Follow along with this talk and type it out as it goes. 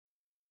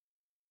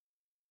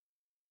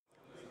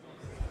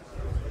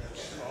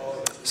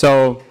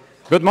So,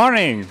 good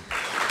morning.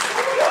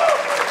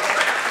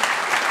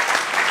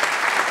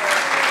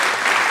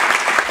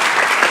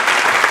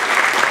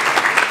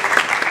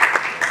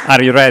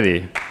 Are you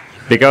ready?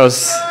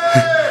 Because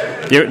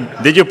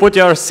did you put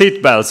your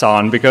seatbelts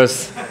on?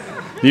 Because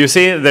you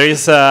see there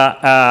is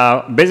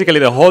basically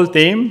the whole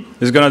team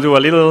is going to do a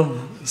little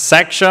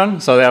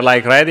section, so they're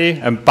like ready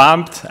and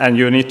pumped, and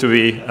you need to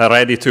be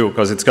ready too,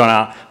 because it's going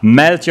to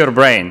melt your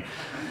brain.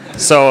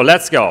 So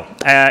let's go.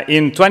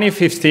 In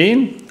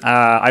 2015,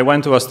 I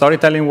went to a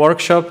storytelling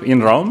workshop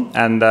in Rome,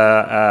 and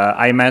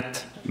I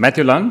met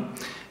Matthew Lunn,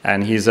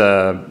 and he's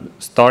a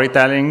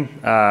storytelling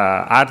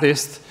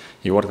artist.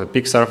 He worked at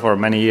Pixar for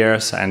many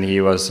years, and he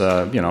was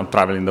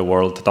traveling the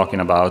world talking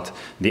about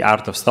the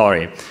art of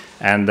story.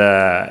 And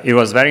it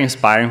was very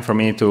inspiring for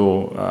me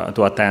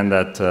to attend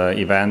that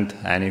event,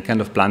 and it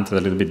kind of planted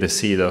a little bit the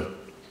seed of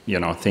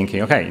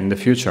thinking, okay, in the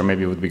future,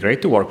 maybe it would be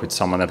great to work with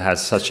someone that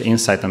has such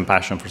insight and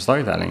passion for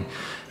storytelling.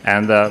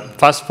 And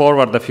fast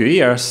forward a few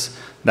years,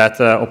 that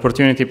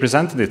opportunity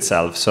presented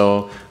itself.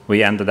 So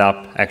we ended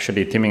up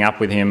actually teaming up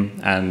with him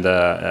and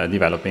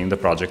developing the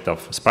project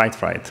of Sprite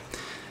Fright.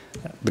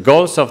 The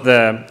goals of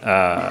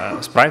the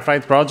Sprite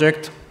Fright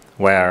project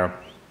were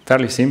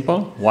fairly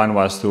simple. One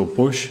was to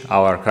push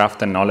our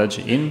craft and knowledge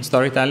in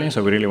storytelling.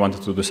 So we really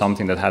wanted to do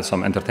something that had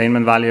some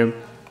entertainment value,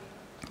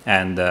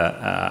 and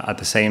at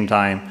the same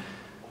time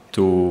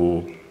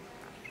to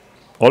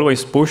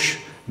always push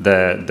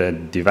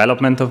the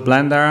development of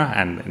Blender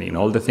and in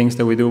all the things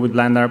that we do with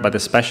Blender, but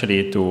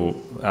especially to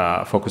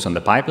focus on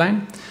the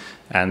pipeline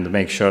and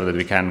make sure that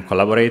we can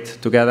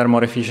collaborate together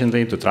more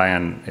efficiently to try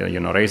and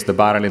raise the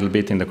bar a little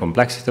bit in the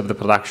complexity of the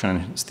production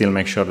and still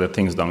make sure that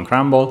things don't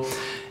crumble,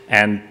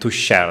 and to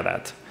share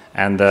that.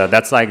 And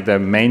that's like the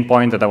main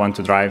point that I want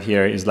to drive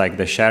here, is like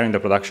the sharing the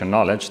production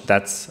knowledge.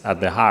 That's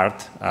at the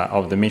heart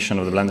of the mission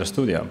of the Blender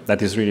Studio.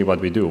 That is really what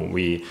we do.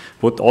 We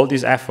put all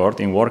this effort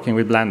in working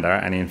with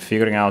Blender and in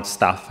figuring out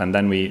stuff, and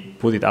then we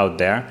put it out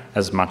there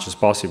as much as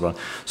possible.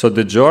 So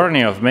the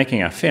journey of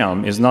making a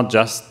film is not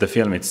just the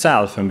film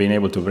itself and being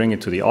able to bring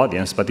it to the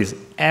audience, but it's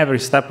every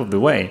step of the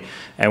way.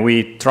 And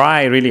we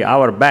try really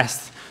our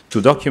best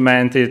to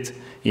document it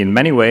in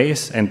many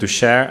ways and to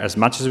share as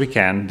much as we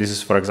can. This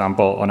is, for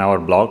example, on our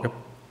blog.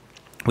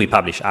 We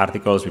publish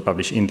articles, we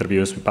publish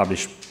interviews, we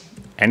publish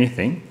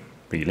anything,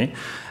 really.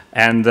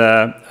 And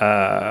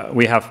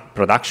we have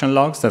production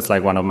logs. That's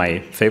like one of my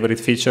favorite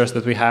features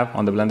that we have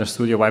on the Blender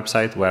Studio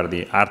website, where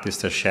the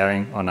artists are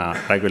sharing on a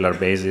regular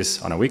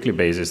basis, on a weekly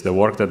basis, the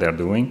work that they're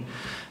doing.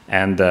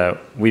 And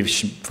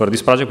for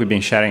this project, we've been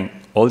sharing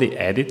all the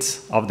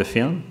edits of the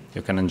film.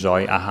 You can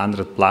enjoy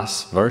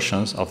 100+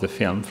 versions of the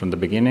film from the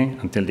beginning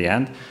until the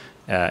end,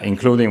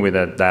 including with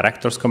a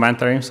director's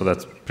commentary, so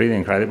that's pretty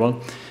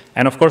incredible.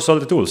 And of course, all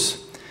the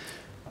tools.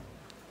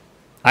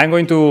 I'm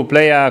going to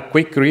play a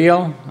quick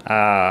reel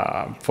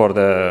for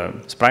the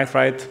Sprite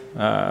Fright,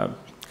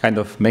 kind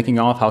of making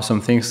of how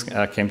some things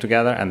came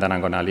together, and then I'm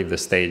going to leave the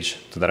stage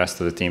to the rest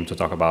of the team to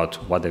talk about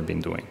what they've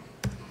been doing.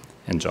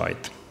 Enjoy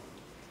it.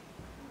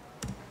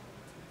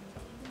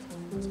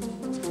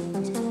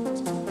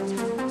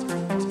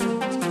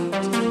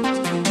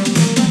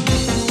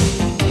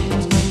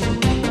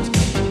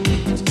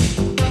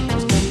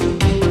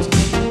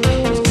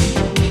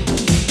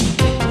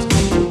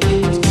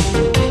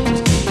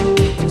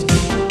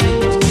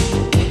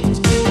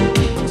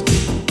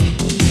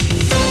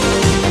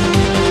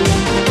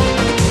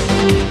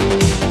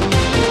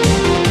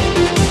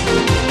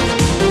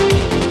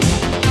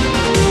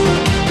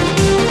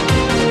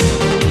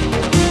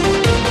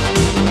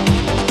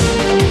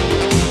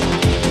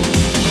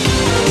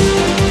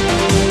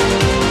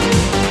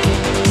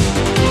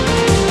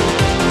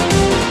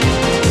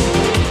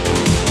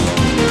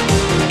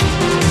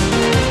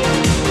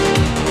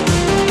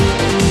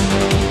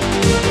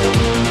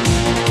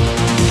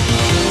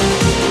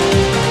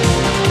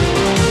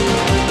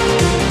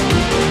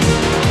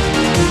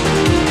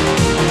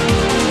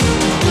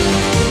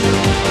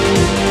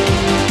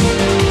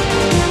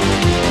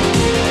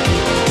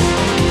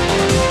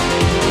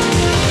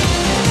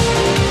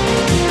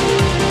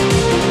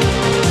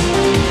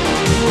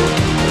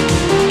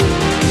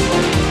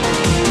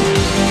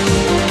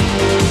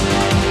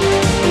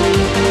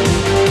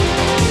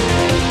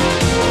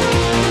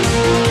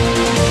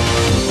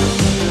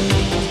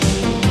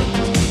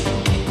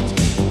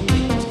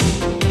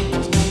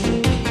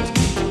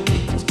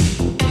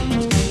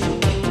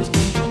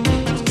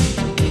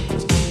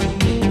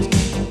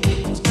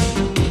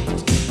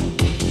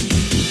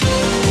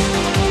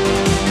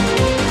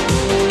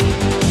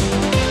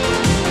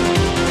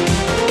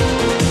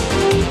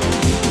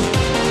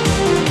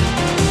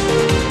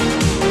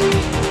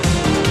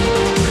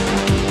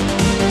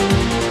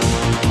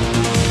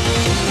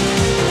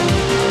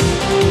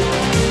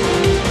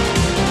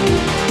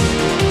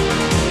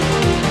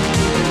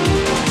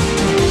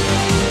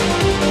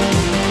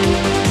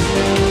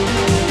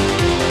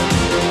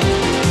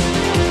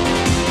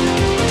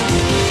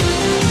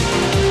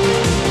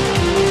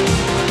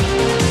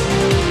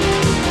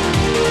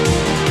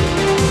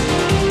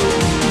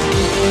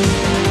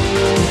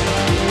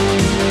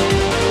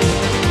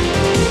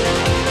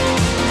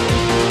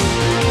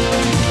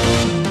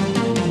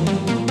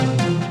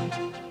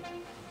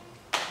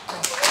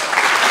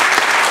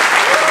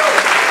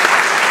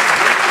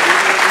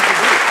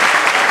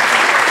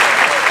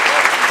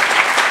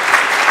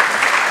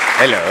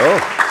 Hello.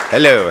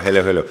 Hello,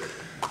 hello, hello.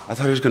 I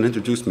thought he was going to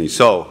introduce me.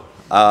 So,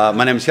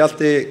 my name is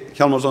Hjalti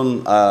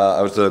Hjalmarsson.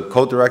 I was the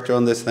co-director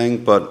on this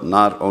thing, but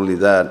not only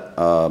that,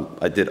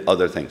 I did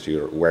other things.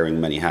 You're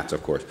wearing many hats,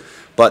 of course.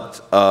 But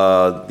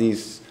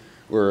this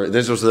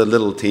was a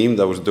little team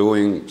that was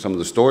doing some of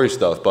the story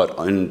stuff, but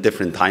in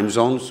different time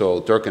zones.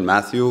 So Dirk and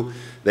Matthew,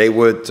 they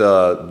would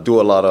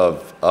do a lot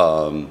of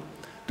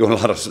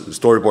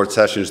storyboard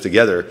sessions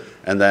together,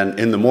 and then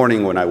in the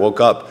morning when I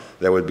woke up,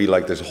 there would be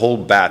like this whole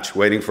batch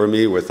waiting for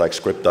me with like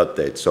script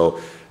updates.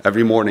 So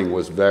every morning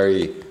was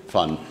very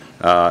fun,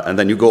 and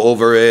then you go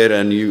over it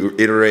and you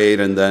iterate,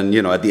 and then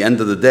at the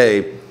end of the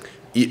day,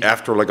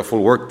 after like a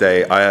full work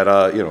day, I had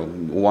a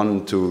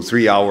 1 to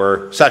 3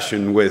 hour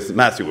session with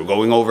Matthew. We're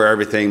going over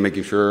everything,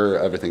 making sure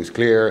everything's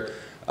clear.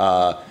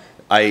 I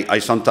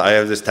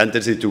have this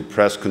tendency to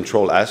press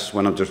Control S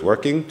when I'm just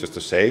working, just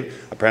to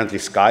save. Apparently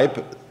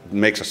Skype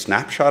makes a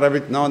snapshot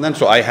every now and then,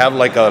 so I have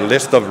like a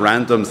list of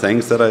random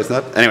things that I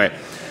snap. Anyway,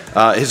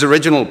 his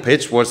original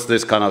pitch was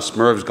this kind of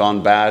Smurfs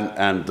Gone Bad,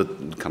 and the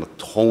kind of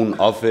tone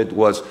of it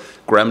was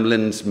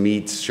Gremlins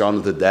meets Shaun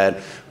of the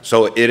Dead.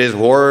 So it is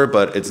horror,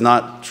 but it's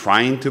not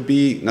trying to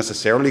be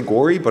necessarily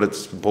gory, but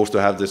it's supposed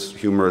to have this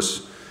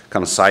humorous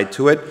kind of side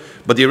to it.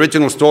 But the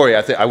original story,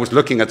 I was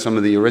looking at some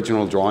of the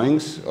original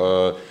drawings.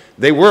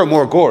 They were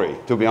more gory,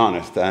 to be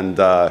honest, and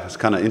it's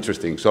kind of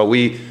interesting. So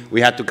we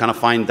had to kind of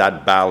find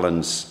that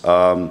balance.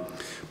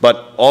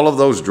 But all of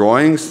those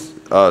drawings,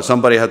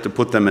 somebody had to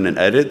put them in an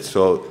edit,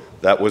 so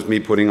that was me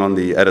putting on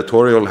the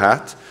editorial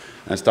hat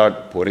and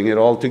start putting it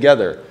all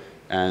together.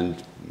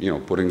 And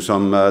putting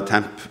some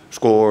temp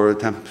score,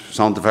 temp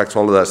sound effects,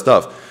 all of that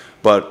stuff.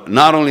 But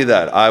not only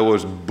that, I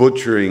was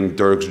butchering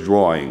Dirk's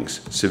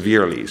drawings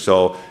severely.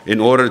 So in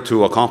order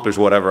to accomplish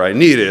whatever I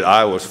needed,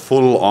 I was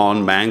full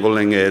on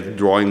mangling it,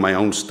 drawing my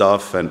own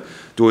stuff, and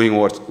doing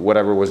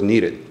whatever was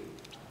needed.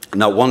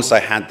 Now, once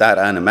I had that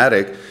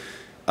animatic,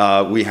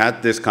 we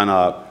had this kind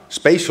of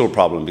spatial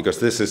problem, because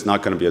this is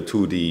not going to be a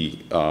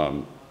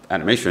 2D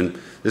animation.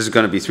 This is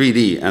going to be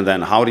 3D, and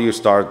then how do you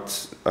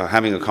start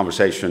having a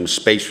conversation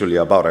spatially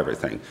about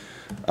everything?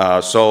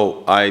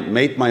 So I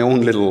made my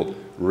own little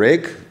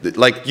rig.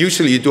 Like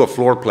usually you do a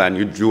floor plan,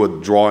 you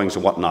do drawings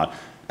and whatnot.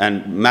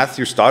 And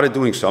Matthew started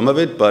doing some of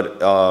it, but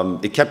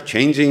it kept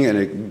changing and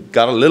it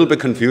got a little bit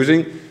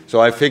confusing. So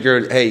I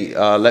figured, hey,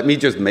 let me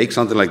just make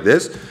something like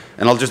this,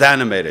 and I'll just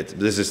animate it.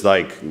 This is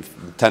like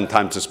 10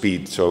 times the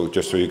speed, so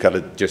just so you got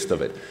a gist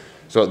of it.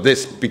 So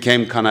this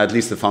became kind of at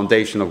least the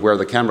foundation of where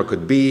the camera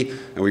could be,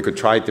 and we could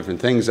try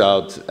different things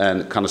out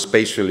and kind of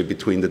spatially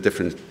between the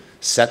different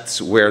sets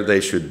where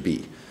they should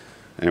be.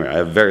 Anyway, I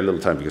have very little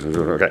time because I'm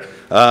doing okay.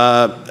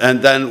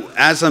 And then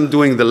as I'm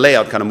doing the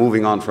layout, kind of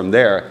moving on from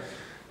there,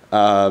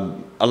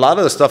 a lot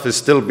of the stuff is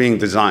still being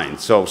designed.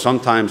 So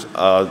sometimes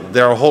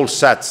there are whole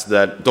sets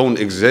that don't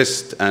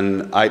exist,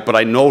 but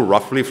I know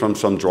roughly from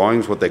some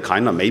drawings what they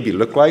kind of maybe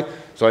look like.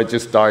 So I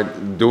just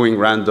start doing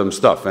random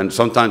stuff. And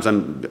sometimes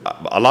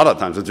a lot of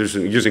times I'm just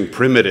using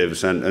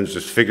primitives and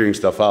just figuring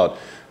stuff out.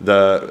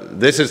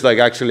 This is like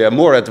actually a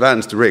more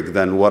advanced rig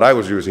than what I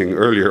was using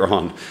earlier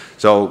on.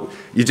 So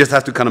you just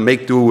have to kind of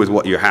make do with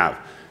what you have.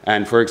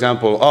 And for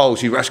example, oh,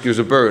 she rescues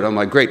a bird. I'm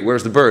like, great,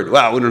 where's the bird?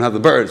 Wow, we don't have the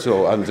bird.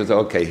 So I'm just,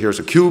 okay, here's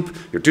a cube,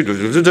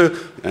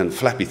 and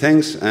flappy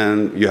things,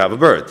 and you have a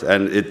bird.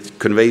 And it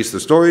conveys the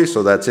story,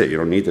 so that's it. You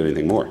don't need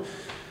anything more.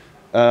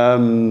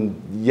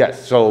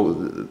 Yes,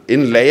 so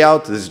in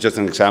layout, this is just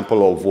an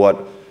example of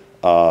what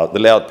the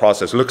layout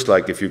process looks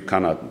like. If you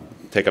kind of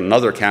take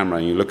another camera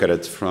and you look at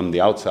it from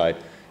the outside,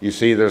 you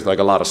see there's like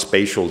a lot of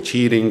spatial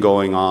cheating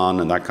going on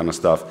and that kind of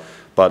stuff.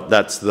 But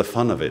that's the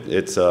fun of it.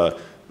 It's a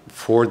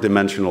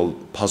four-dimensional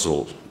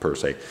puzzle, per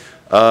se.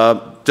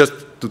 Just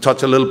to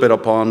touch a little bit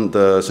upon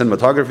the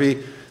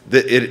cinematography,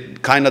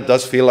 it kind of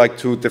does feel like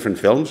two different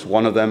films.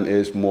 One of them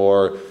is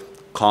more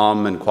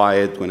calm and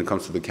quiet when it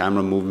comes to the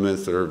camera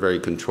movements that are very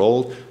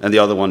controlled, and the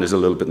other one is a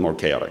little bit more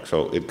chaotic.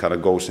 So it kind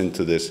of goes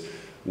into this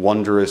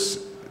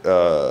wondrous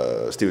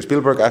Steven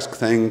Spielberg-esque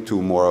thing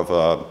to more of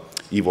a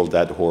Evil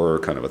Dead horror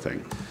kind of a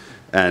thing.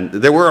 And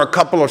there were a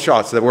couple of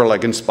shots that were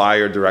like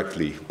inspired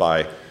directly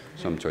by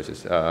some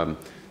choices.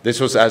 This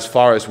was as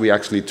far as we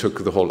actually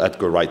took the whole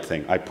Edgar Wright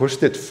thing. I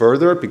pushed it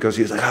further because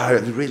he was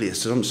like, really,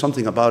 it's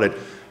something about it.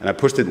 And I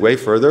pushed it way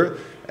further,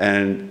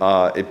 and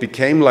it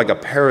became like a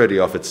parody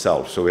of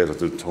itself. So we had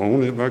to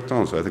tone it back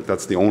down. So I think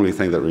that's the only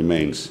thing that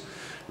remains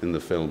in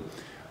the film.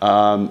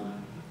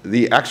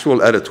 The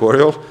actual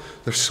editorial,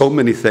 there's so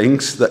many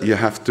things that you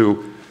have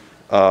to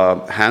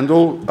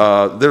handle.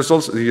 There's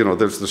also,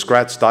 there's the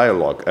scratch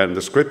dialogue, and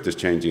the script is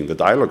changing, the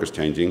dialogue is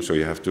changing, so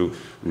you have to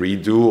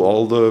redo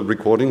all the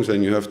recordings,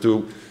 and you have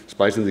to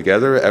splice them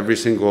together. Every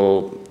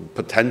single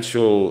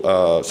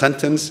potential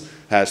sentence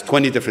has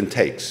 20 different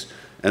takes,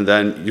 and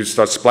then you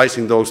start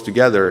splicing those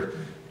together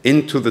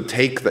into the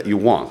take that you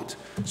want.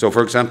 So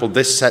for example,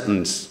 this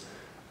sentence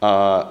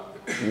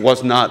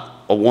was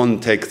not a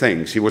one-take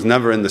thing. She was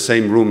never in the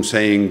same room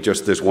saying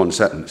just this one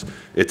sentence.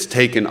 It's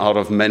taken out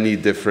of many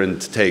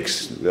different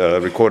takes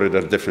recorded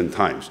at different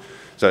times.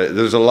 So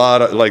there's a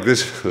lot of like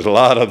this. There's a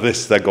lot of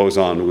this that goes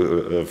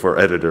on for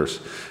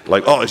editors.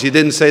 Like, oh, she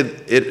didn't say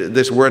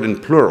this word in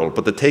plural,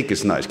 but the take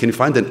is nice. Can you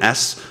find an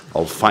S?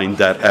 I'll find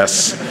that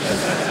S.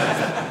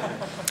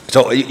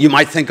 So you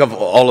might think of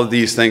all of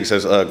these things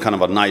as a kind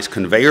of a nice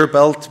conveyor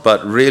belt,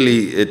 but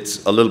really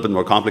it's a little bit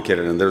more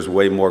complicated, and there's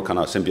way more kind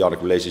of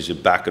symbiotic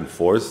relationship back and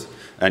forth.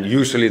 And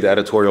usually the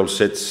editorial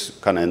sits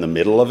kind of in the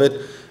middle of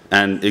it,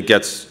 and it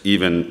gets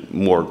even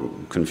more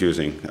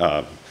confusing.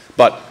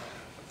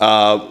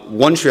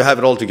 Once you have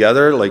it all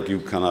together, like you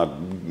kind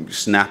of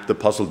snap the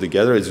puzzle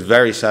together, it's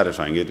very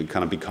satisfying. It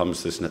kind of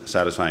becomes this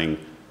satisfying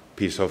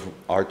piece of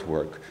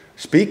artwork.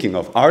 Speaking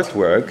of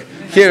artwork,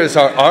 here is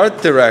our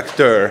art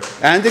director,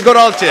 Andy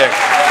Goralczyk.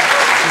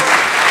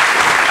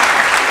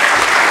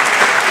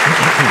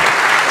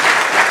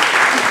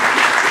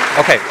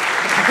 Okay.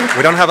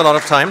 We don't have a lot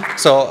of time,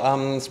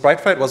 so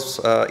Sprite Fright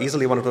was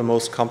easily one of the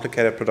most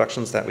complicated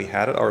productions that we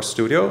had at our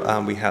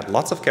studio. We had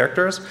lots of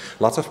characters,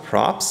 lots of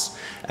props,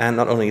 and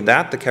not only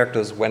that, the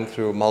characters went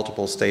through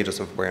multiple stages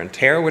of wear and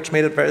tear, which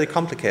made it very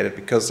complicated,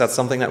 because that's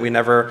something that we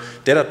never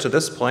did up to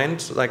this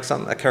point, like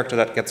a character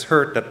that gets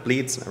hurt, that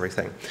bleeds and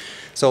everything.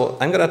 So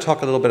I'm going to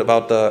talk a little bit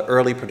about the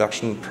early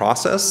production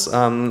process,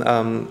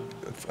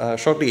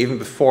 shortly even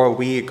before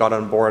we got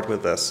on board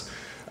with this.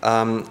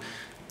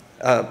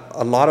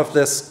 A lot of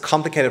this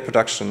complicated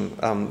production,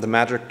 the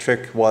magic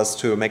trick was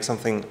to make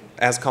something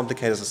as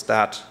complicated as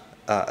that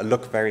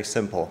look very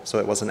simple. So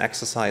it was an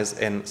exercise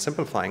in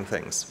simplifying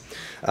things.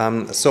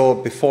 So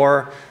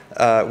before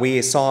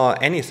we saw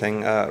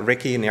anything,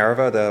 Ricky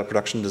Nerva, the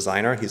production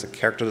designer, he's a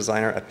character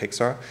designer at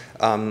Pixar,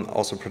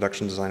 also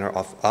production designer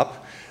of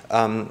Up.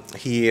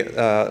 He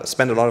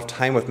spent a lot of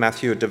time with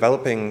Matthew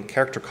developing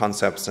character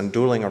concepts and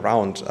doodling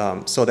around.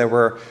 So there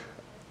were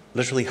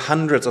literally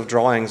hundreds of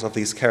drawings of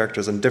these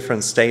characters in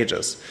different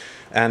stages.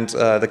 And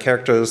the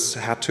characters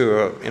had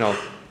to,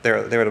 they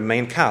were the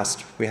main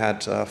cast. We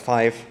had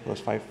five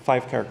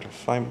characters,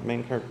 5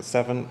 main characters,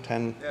 7,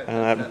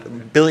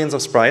 10, billions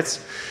of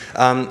sprites.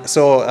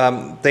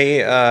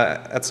 They,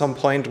 at some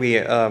point,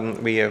 we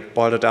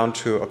boiled it down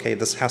to, okay,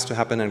 this has to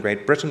happen in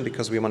Great Britain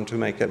because we want to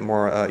make it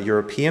more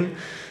European.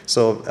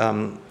 So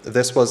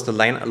this was the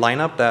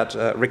lineup that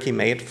Ricky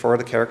made for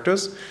the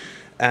characters.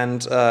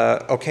 And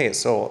okay,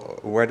 so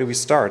where do we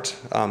start?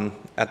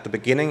 At the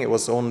beginning, it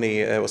was only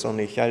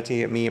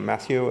Hjalti, me,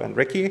 Matthew, and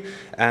Ricky.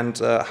 And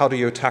how do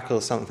you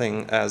tackle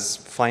something as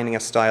finding a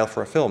style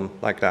for a film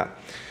like that?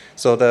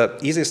 So the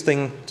easiest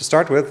thing to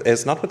start with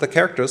is not with the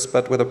characters,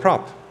 but with a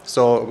prop.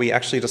 So we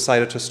actually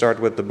decided to start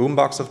with the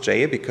boombox of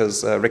Jay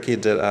because Ricky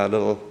did a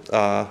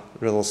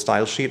little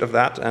style sheet of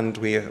that, and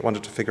we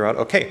wanted to figure out,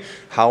 okay,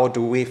 how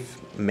do we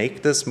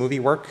make this movie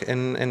work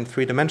in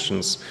 3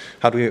 dimensions?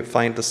 How do we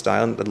find the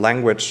style and the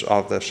language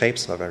of the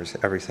shapes of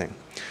everything?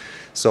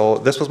 So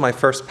this was my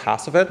first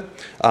pass of it.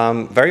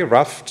 Very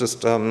rough,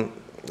 just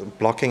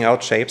blocking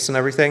out shapes and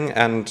everything,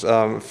 and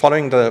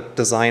following the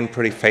design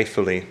pretty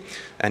faithfully.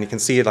 And you can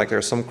see like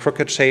there's some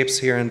crooked shapes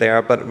here and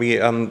there, but we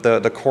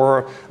the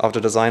core of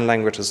the design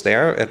language is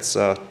there. It's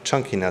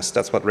chunkiness.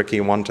 That's what Ricky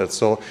wanted.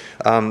 So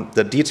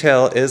the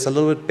detail is a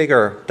little bit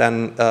bigger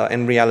than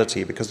in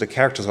reality because the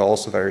characters are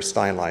also very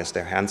stylized.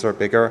 Their hands are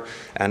bigger,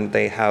 and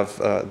they have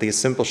these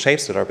simple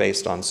shapes that are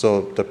based on.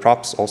 So the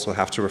props also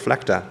have to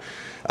reflect that.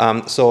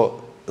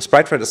 So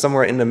Sprite Fright is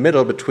somewhere in the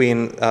middle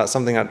between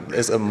something that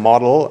is a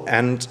model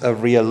and a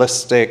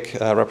realistic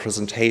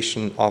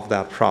representation of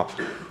that prop.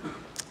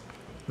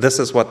 This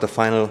is what the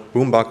final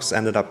boombox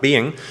ended up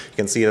being. You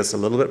can see it's a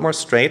little bit more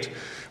straight.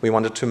 We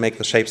wanted to make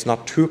the shapes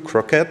not too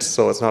crooked,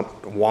 so it's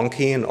not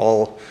wonky and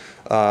all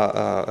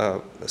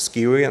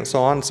skewy and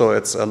so on. So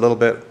it's a little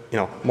bit,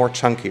 more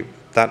chunky.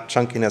 That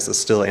chunkiness is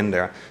still in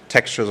there.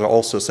 Textures are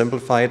also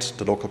simplified.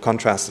 The local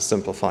contrast is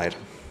simplified.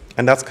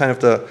 And that's kind of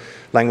the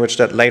language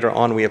that later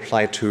on we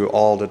apply to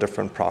all the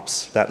different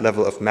props, that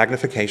level of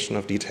magnification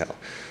of detail.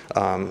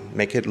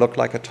 Make it look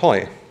like a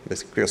toy,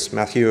 because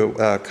Matthew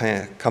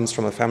kind of comes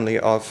from a family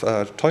of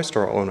toy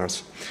store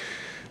owners.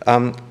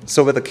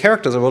 So with the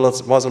characters, it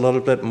was a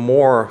little bit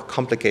more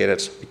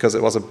complicated, because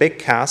it was a big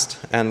cast,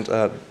 and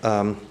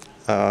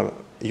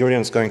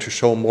Julian is going to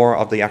show more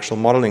of the actual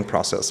modeling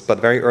process. But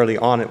very early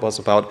on, it was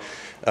about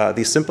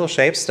these simple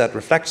shapes that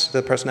reflect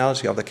the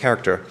personality of the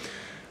character.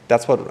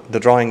 That's what the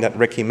drawing that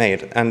Ricky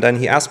made. And then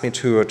he asked me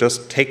to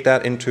just take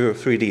that into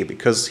 3D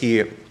because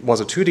he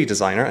was a 2D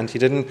designer and he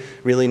didn't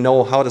really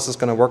know how this is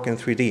going to work in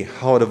 3D,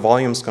 how the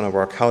volume's going to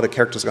work, how the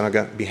character's going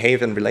to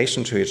behave in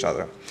relation to each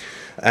other.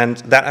 And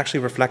that actually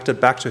reflected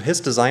back to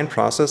his design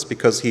process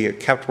because he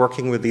kept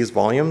working with these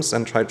volumes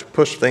and tried to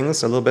push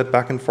things a little bit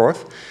back and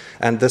forth.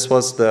 And this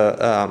was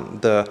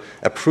the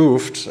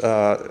approved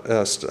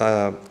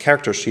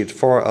character sheet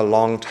for a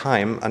long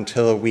time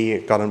until we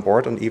got on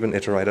board and even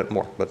iterated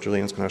more. But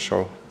Julian's going to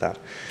show that.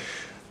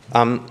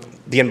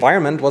 The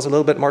environment was a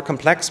little bit more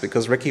complex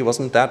because Ricky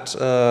wasn't that,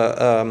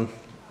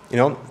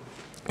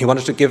 he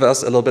wanted to give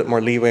us a little bit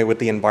more leeway with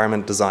the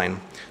environment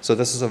design. So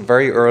this is a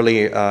very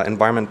early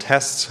environment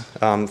test,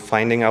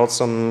 finding out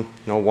some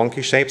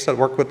wonky shapes that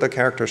work with the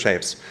character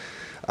shapes.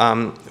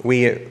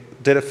 We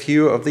did a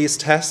few of these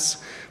tests,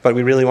 but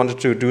we really wanted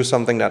to do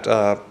something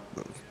that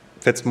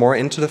fits more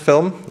into the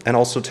film, and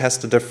also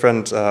test the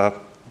different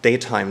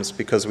daytimes,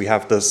 because we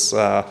have this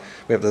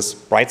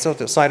bright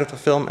side of the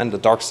film and the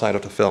dark side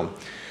of the film.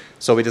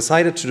 So we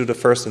decided to do the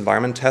first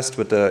environment test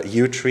with the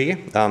yew tree.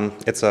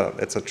 It's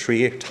a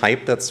tree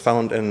type that's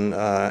found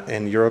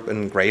in Europe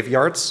in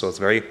graveyards, so it's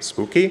very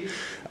spooky.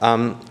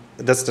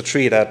 That's the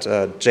tree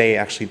that Jay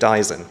actually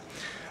dies in.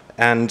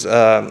 And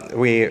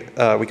we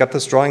got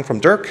this drawing from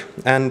Dirk,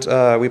 and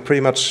we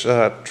pretty much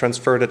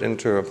transferred it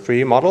into a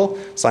 3D model.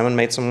 Simon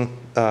made some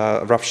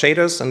rough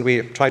shaders, and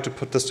we tried to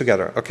put this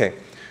together. Okay,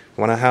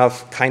 we want to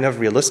have kind of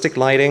realistic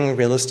lighting,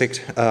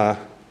 realistic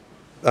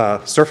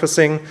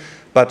surfacing,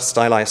 but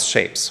stylized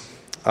shapes.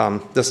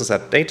 This is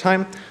at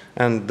daytime,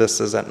 and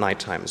this is at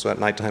nighttime. So at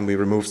nighttime, we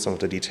removed some of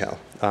the detail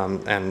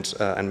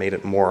and made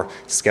it more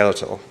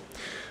skeletal.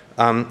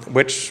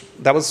 Which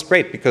that was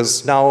great,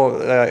 because now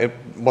it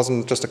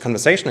wasn't just a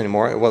conversation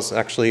anymore. It was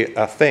actually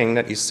a thing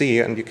that you see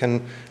and you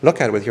can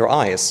look at with your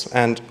eyes.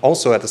 And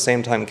also at the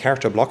same time,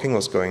 character blocking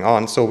was going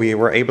on, so we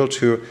were able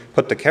to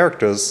put the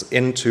characters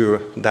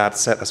into that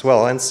set as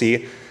well and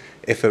see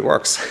if it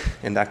works.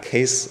 In that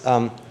case,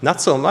 not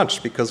so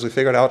much, because we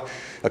figured out,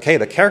 okay,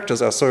 the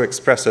characters are so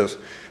expressive.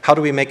 How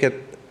do we make it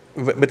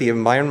with the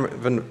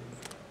environment?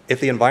 If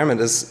the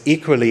environment is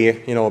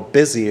equally,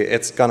 busy,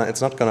 it's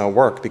not gonna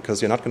work,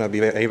 because you're not gonna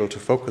be able to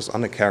focus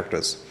on the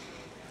characters.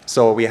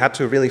 So we had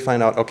to really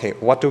find out, okay,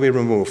 what do we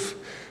remove?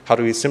 How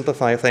do we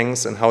simplify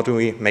things, and how do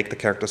we make the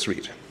characters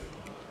read?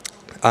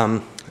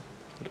 A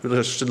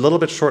little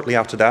bit shortly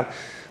after that,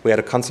 we had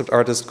a concept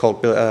artist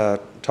called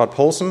Todd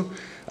Polson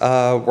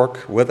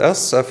work with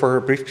us for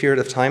a brief period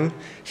of time.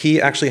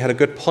 He actually had a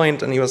good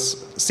point, and he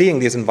was seeing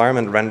these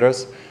environment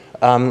renders,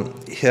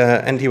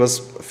 and he was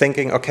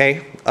thinking,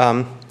 okay,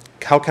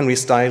 how can we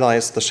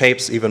stylize the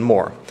shapes even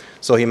more?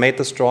 So he made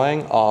this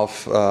drawing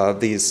of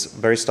these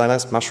very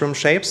stylized mushroom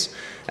shapes,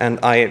 and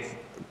I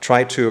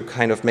tried to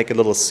kind of make a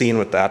little scene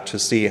with that to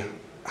see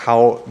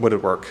how would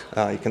it work.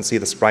 You can see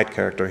the Sprite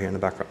character here in the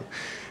background.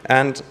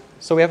 And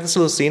so we have this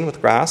little scene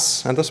with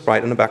grass and the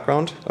Sprite in the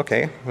background,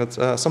 okay, with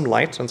some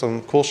light and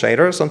some cool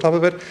shaders on top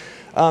of it.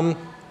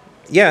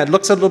 Yeah, it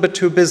looks a little bit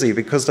too busy,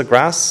 because the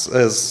grass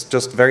is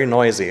just very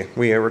noisy.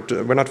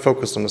 We're not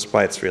focused on the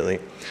sprites, really.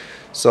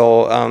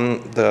 So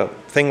the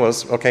thing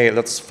was, okay,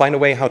 let's find a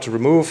way how to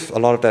remove a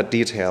lot of that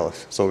detail.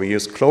 So we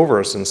use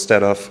clovers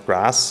instead of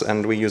grass,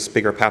 and we use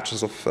bigger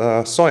patches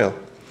of soil.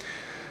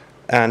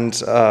 And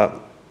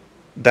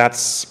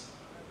that's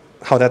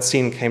how that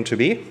scene came to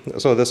be.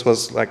 So this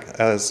was like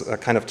as a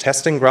kind of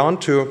testing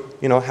ground to,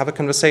 have a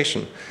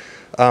conversation.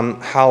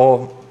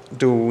 How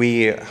do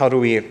we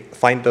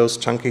find those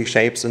chunky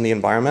shapes in the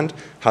environment?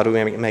 How do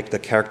we make the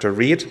character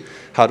read?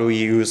 How do we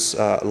use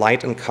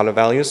light and color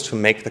values to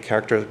make the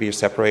character be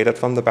separated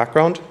from the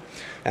background?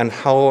 And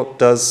how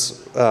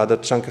does the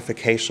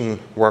chunkification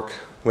work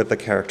with the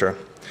character?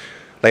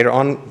 Later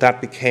on,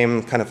 that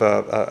became kind of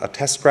a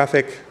test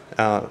graphic,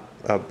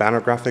 a banner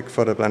graphic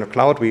for the Blender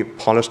Cloud. We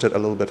polished it a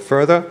little bit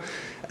further,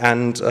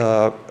 and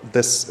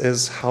this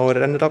is how it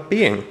ended up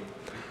being.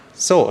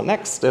 So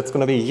next, it's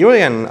going to be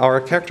Julian,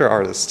 our character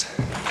artist.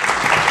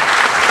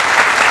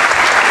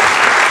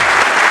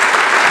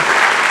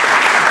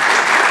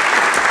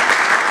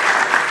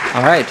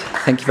 All right,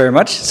 thank you very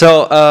much.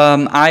 So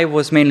I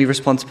was mainly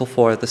responsible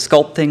for the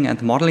sculpting and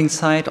the modeling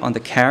side on the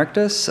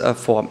characters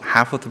for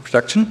half of the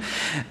production,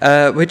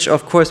 which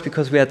of course,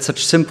 because we had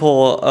such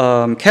simple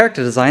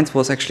character designs,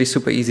 was actually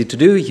super easy to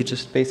do. You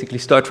just basically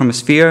start from a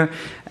sphere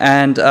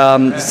and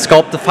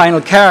sculpt the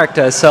final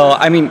character. So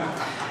I mean,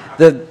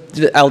 the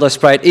Elder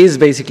Sprite is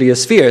basically a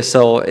sphere,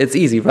 so it's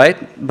easy, right?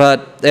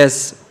 But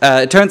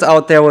it turns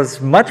out there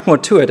was much more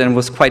to it, and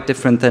was quite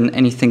different than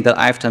anything that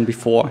I've done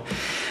before.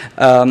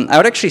 I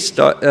would actually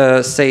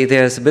say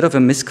there's a bit of a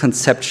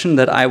misconception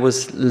that I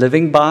was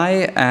living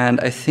by,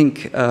 and I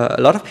think a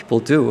lot of people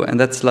do, and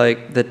that's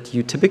like that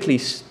you typically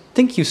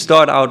think you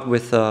start out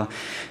with a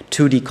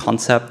 2D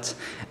concept,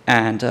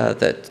 and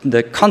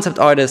the concept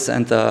artists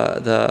and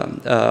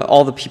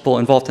all the people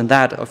involved in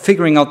that are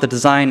figuring out the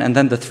design, and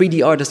then the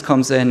 3D artist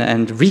comes in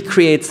and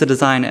recreates the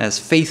design as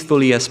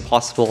faithfully as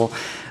possible.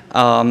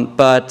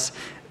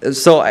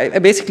 So I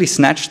basically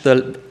snatched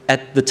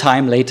at the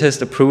time,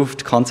 latest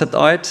approved concept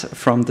art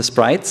from the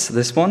sprites,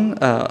 this one,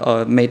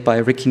 made by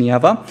Ricky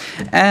Nieva,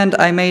 and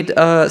I made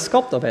a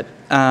sculpt of it.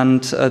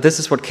 And this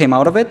is what came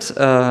out of it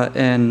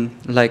in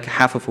like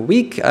half of a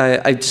week.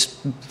 I just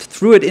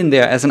threw it in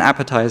there as an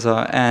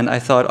appetizer, and I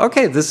thought,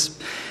 okay, this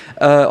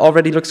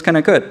already looks kind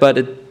of good, but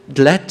it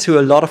led to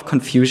a lot of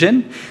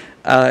confusion.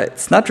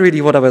 It's not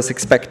really what I was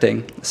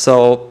expecting.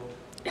 So,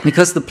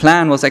 because the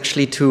plan was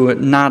actually to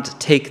not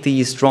take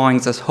these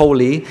drawings as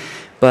wholly,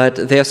 but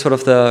they're sort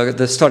of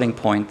the starting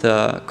point,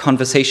 the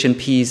conversation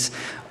piece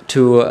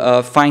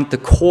to find the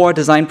core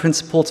design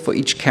principles for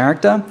each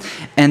character.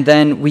 And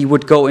then we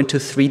would go into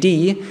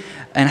 3D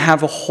and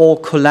have a whole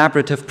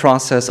collaborative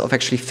process of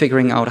actually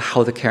figuring out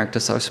how the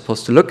characters are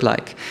supposed to look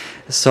like.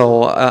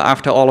 So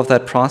after all of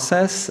that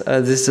process,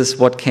 this is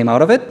what came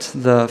out of it,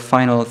 the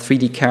final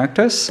 3D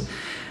characters.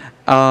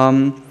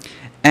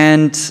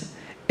 And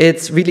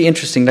it's really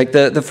interesting. Like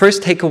the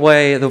first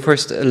takeaway, the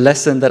first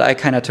lesson that I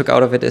kind of took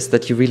out of it is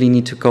that you really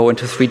need to go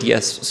into 3D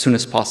as soon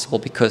as possible,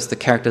 because the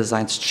character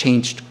designs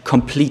changed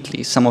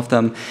completely. Some of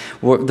them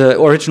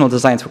the original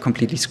designs were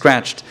completely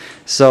scratched.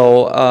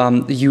 So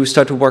you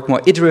start to work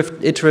more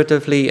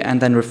iteratively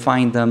and then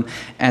refine them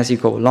as you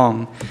go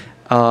along.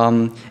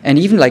 And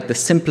even like the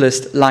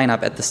simplest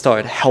lineup at the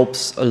start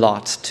helps a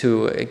lot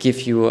to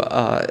give you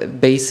a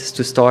basis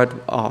to start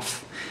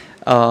off.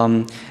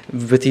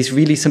 With these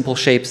really simple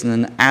shapes and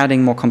then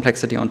adding more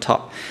complexity on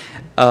top.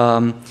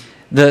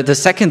 The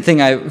second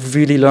thing I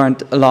really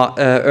learned a lot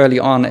early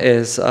on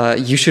is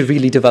you should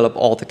really develop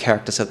all the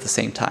characters at the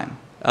same time.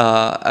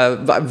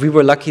 We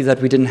were lucky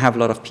that we didn't have a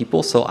lot of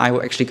people, so I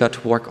actually got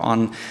to work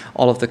on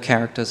all of the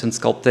characters and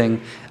sculpting.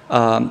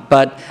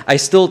 But I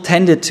still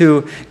tended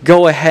to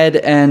go ahead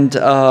and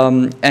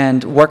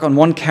work on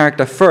one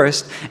character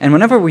first. And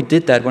whenever we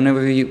did that,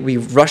 whenever we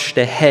rushed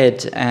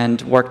ahead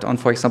and worked on,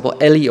 for example,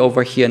 Ellie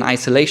over here in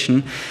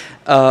isolation,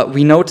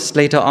 we noticed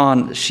later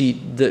on she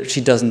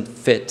doesn't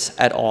fit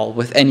at all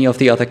with any of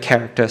the other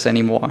characters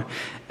anymore.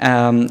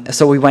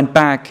 So we went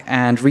back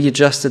and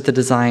readjusted the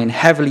design,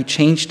 heavily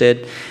changed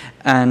it,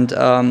 and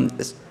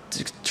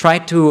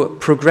tried to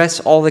progress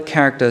all the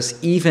characters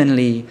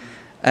evenly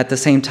at the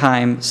same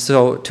time,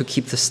 so to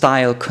keep the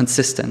style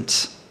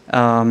consistent.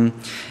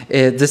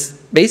 This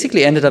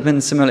basically ended up in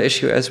a similar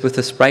issue as with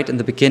the sprite in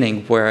the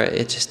beginning, where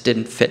it just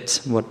didn't fit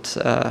what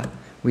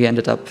we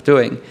ended up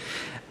doing.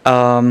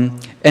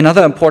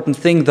 Another important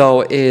thing,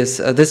 though, is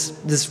this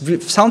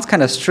sounds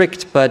kind of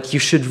strict, but you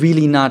should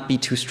really not be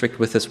too strict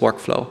with this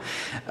workflow.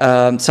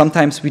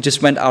 Sometimes we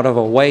just went out of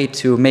our way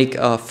to make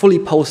a fully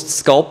posed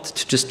sculpt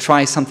to just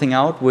try something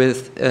out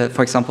with,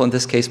 for example, in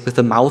this case, with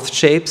the mouth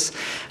shapes,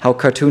 how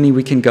cartoony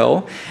we can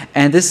go.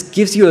 And this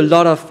gives you a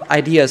lot of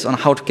ideas on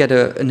how to get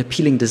an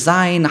appealing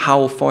design,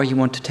 how far you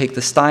want to take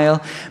the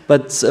style.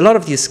 But a lot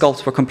of these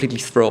sculpts were completely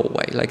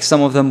throwaway. Like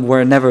some of them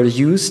were never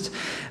used.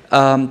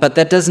 But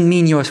that doesn't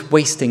mean you're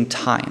wasting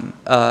time.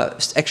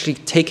 Actually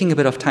taking a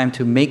bit of time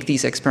to make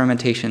these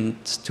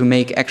experimentations, to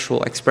make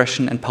actual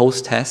expression and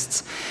post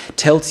tests,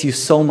 tells you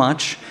so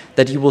much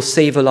that you will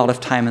save a lot of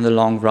time in the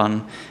long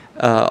run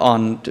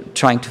on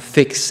trying to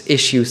fix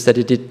issues that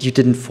you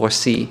didn't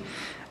foresee.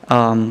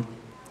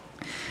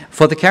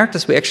 For the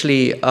characters, we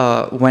actually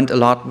went a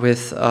lot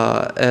with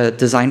a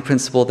design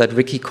principle that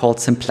Ricky called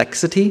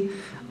simplexity.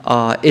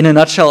 In a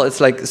nutshell,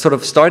 it's like sort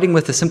of starting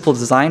with a simple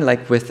design,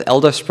 like with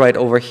Elder Sprite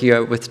over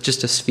here with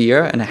just a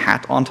sphere and a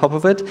hat on top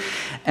of it.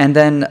 And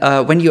then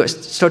when you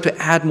start to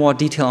add more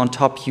detail on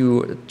top,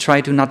 you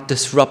try to not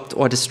disrupt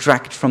or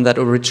distract from that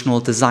original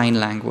design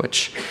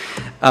language.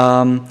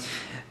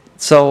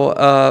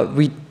 So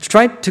we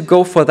tried to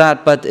go for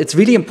that, but it's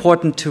really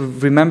important to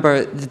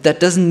remember that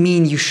doesn't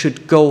mean you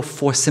should go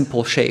for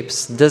simple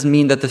shapes. It doesn't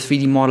mean that the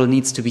 3D model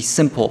needs to be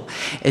simple.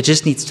 It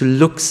just needs to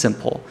look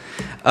simple.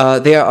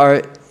 There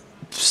are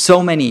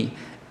so many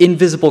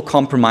invisible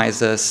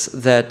compromises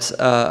that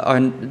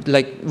are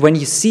like when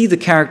you see the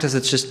characters,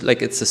 it's just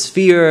like it's a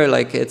sphere,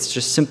 like it's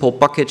just simple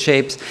bucket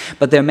shapes,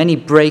 but there are many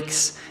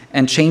breaks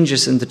and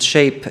changes in the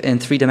shape in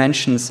 3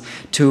 dimensions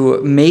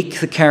to make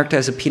the character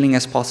as appealing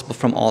as possible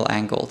from all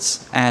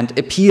angles. And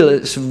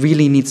appeal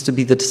really needs to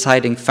be the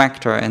deciding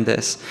factor in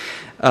this.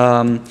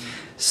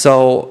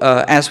 So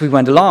as we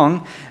went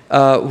along,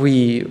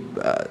 we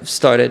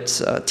started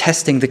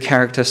testing the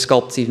character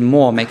sculpts even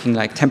more, making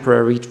like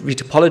temporary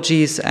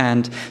retopologies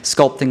and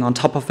sculpting on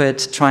top of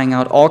it, trying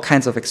out all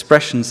kinds of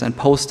expressions and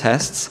pose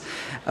tests,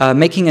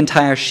 making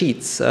entire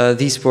sheets.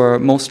 These were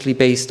mostly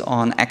based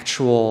on the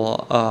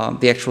actual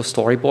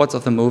storyboards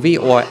of the movie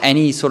or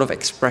any sort of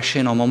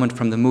expression or moment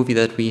from the movie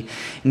that we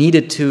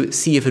needed to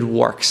see if it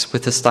works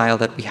with the style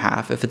that we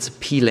have, if it's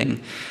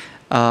appealing.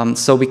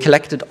 So we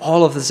collected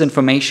all of this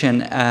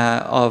information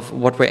of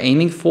what we're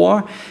aiming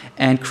for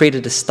and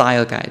created a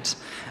style guide.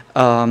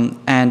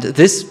 And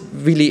this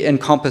really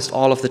encompassed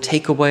all of the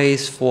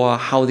takeaways for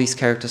how these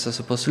characters are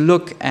supposed to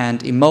look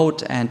and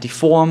emote and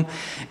deform,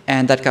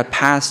 and that got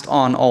passed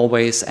on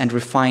always and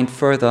refined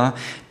further,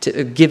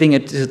 giving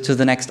it to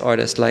the next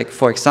artist. Like,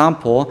 for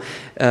example,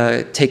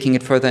 taking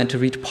it further into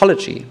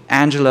retopology.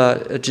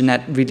 Angela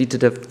Jeanette really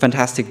did a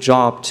fantastic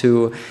job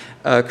to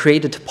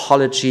create a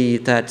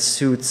topology that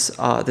suits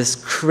this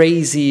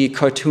crazy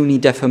cartoony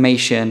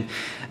deformation,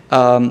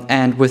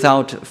 and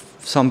without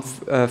some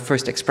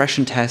first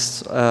expression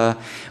tests,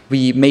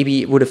 we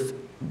maybe would have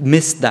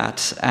missed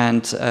that,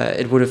 and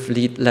it would have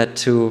led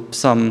to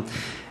some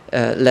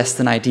less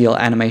than ideal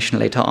animation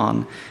later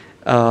on.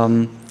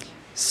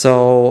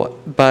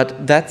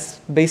 But that's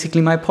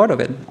basically my part of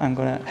it. I'm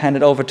going to hand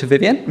it over to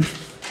Vivian.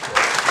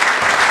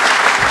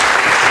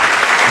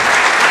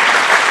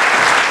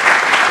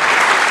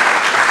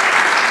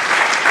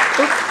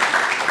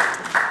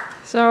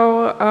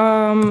 So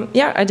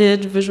yeah, I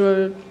did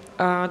visual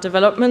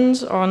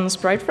development on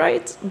Sprite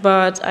Fright,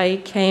 but I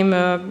came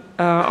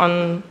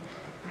on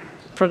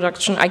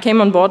production. I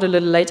came on board a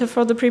little later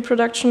for the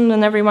pre-production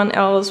than everyone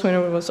else, when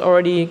it was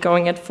already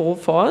going at full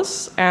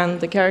force, and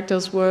the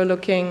characters were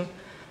looking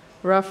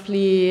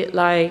roughly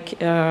like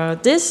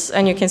this.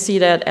 And you can see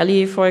that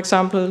Ellie, for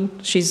example,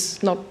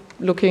 she's not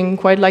looking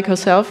quite like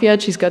herself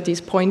yet. She's got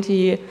these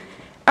pointy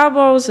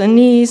elbows and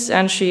knees,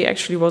 and she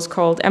actually was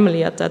called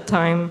Emily at that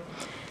time.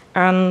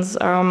 And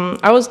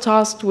I was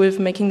tasked with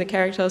making the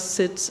characters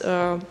sit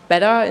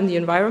better in the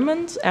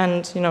environment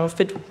and,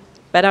 fit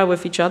better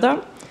with each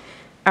other.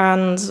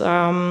 And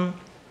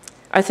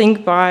I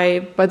think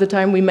by the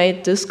time we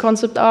made this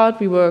concept art,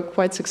 we were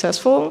quite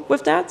successful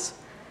with that.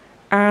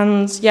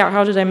 And yeah,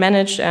 how did I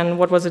manage, and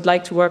what was it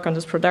like to work on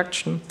this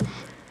production?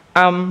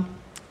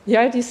 The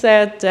idea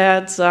said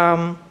that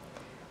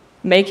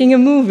making a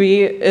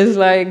movie is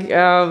like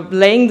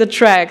laying the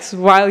tracks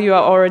while you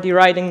are already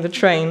riding the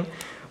train.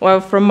 Well,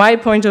 from my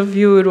point of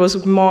view, it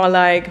was more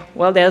like,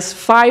 well, there's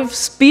 5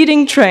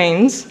 speeding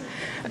trains,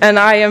 and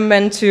I am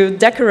meant to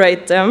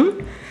decorate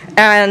them.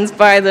 And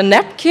by the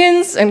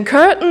napkins and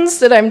curtains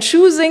that I'm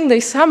choosing, they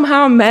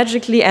somehow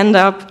magically end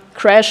up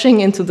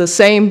crashing into the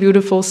same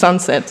beautiful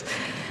sunset.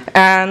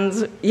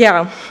 And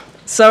yeah,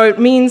 so it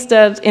means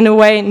that in a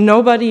way,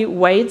 nobody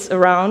waits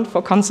around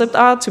for concept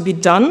art to be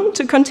done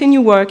to continue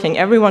working.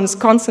 Everyone is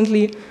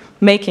constantly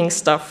making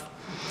stuff.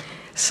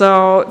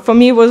 So for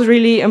me, it was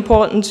really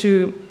important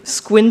to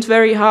squint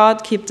very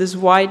hard, keep this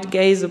wide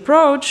gaze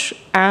approach,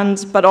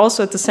 but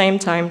also at the same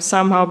time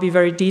somehow be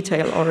very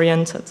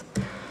detail-oriented.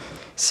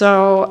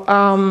 So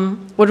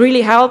what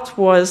really helped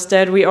was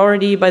that we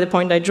already, by the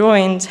point I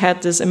joined,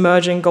 had this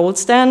emerging gold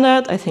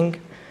standard. I think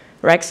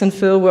Rex and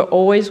Phil were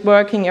always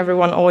working.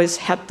 Everyone always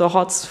had the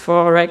hots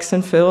for Rex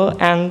and Phil,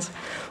 and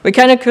we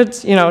kind of could,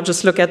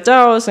 just look at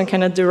those and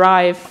kind of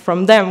derive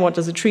from them, what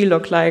does a tree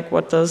look like,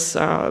 what does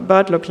a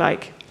bird look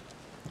like.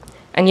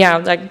 And yeah,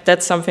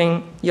 that's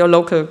something your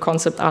local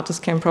concept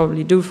artist can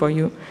probably do for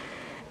you.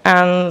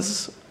 And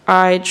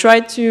I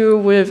tried to,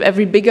 with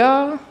every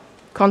bigger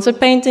concept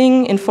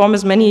painting, inform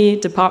as many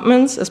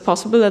departments as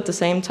possible at the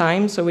same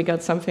time, so we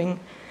got something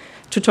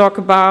to talk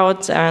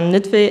about and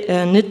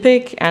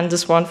nitpick. And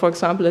this one, for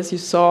example, as you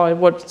saw, it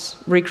was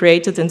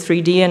recreated in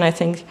 3D, and I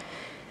think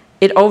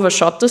it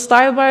overshot the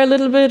style by a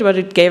little bit, but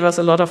it gave us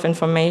a lot of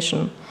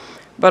information.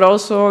 But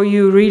also,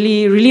 you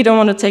really don't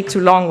want to take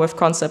too long with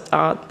concept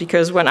art,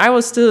 because when I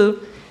was still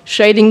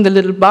shading the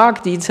little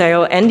bark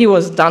detail, Andy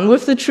was done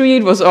with the tree.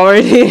 It was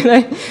already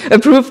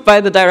approved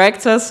by the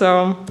director.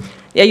 So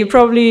yeah, you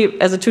probably,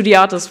 as a 2D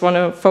artist, want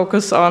to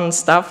focus on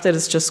stuff that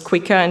is just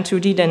quicker in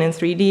 2D than in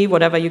 3D,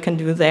 whatever you can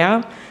do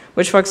there.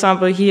 Which, for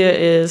example, here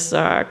is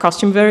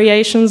costume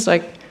variations.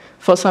 Like,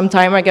 for some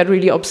time, I got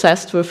really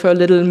obsessed with her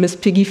little Miss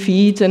Piggy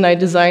feet, and I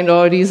designed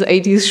all these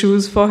 80s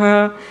shoes for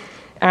her.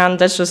 And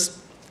that's just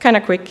kind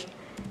of quick.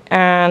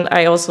 And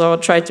I also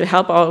tried to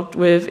help out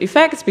with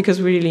effects,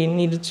 because we really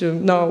needed to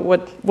know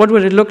what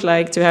would it look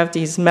like to have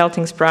these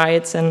melting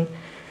sprites, and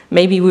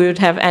maybe we would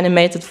have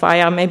animated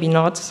fire, maybe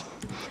not.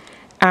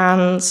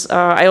 And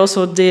I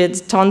also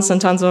did tons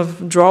and tons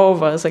of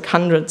draw-overs, like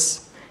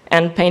hundreds,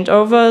 and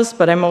paint-overs,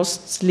 but I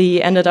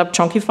mostly ended up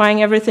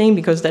chunkifying everything,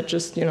 because that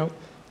just,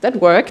 that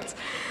worked.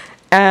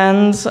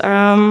 And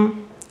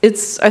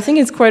I think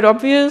it's quite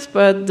obvious,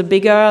 but the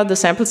bigger the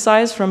sample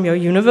size from your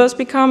universe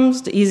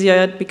becomes, the easier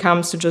it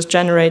becomes to just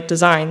generate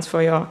designs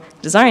for your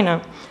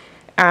designer.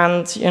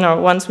 And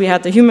once we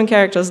had the human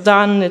characters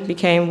done, it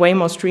became way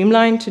more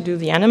streamlined to do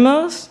the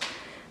animals,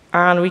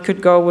 and we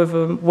could go with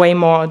a way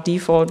more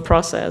default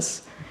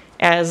process.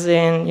 As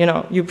in,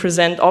 you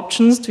present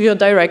options to your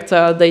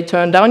director, they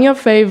turn down your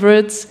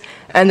favorites,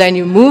 and then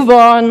you move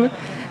on.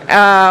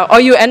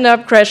 Or you end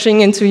up crashing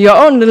into your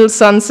own little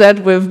sunset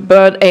with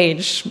bird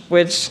age,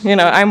 which,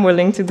 I'm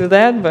willing to do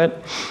that.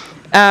 But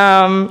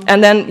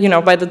and then,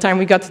 by the time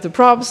we got to the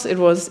props, it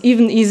was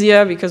even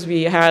easier, because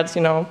we had,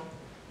 a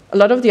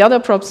lot of the other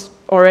props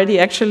already,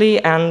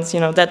 actually. And,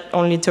 that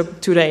only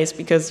took 2 days,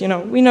 because,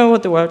 we know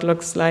what the world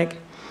looks like.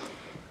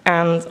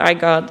 And I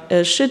got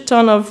a shit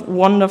ton of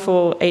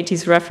wonderful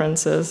 80s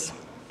references.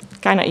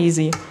 Kind of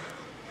easy.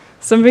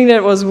 Something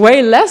that was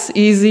way less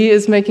easy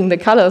is making the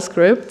color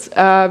script,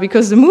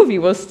 because the movie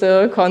was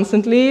still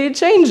constantly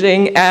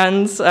changing.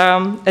 And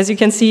as you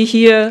can see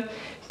here,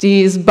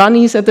 these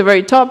bunnies at the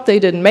very top, they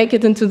didn't make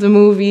it into the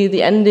movie.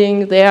 The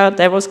ending there,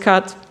 that was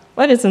cut,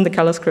 but it's in the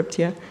color script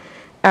here.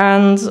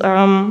 And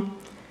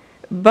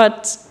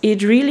but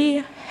it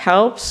really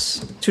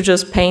helps to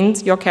just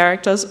paint your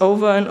characters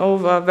over and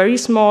over, very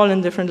small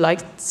in different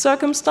light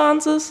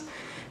circumstances.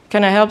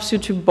 Kind of helps you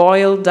to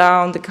boil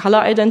down the color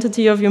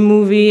identity of your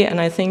movie. And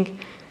I think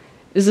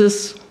this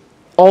is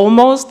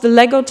almost the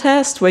Lego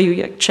test, where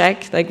you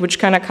check which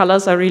kind of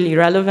colors are really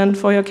relevant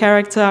for your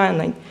character,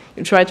 and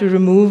you try to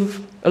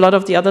remove a lot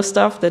of the other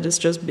stuff that is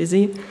just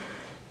busy.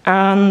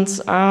 And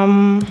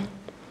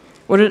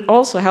what it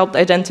also helped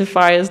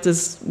identify is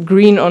this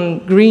green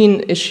on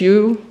green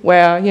issue,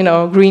 where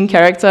green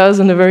characters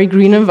in a very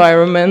green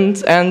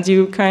environment, and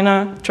you kind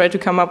of try to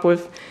come up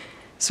with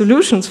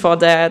solutions for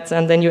that,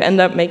 and then you end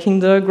up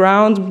making the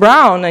ground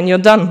brown, and you're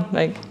done.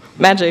 Like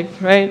magic,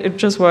 right? It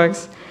just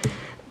works.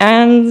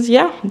 And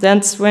yeah,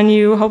 that's when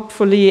you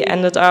hopefully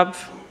ended up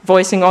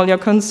voicing all your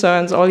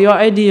concerns, all your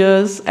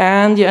ideas,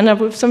 and you end up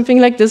with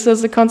something like this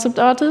as a concept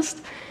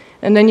artist.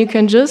 And then you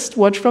can just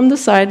watch from the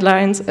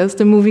sidelines as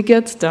the movie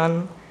gets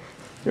done,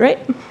 right?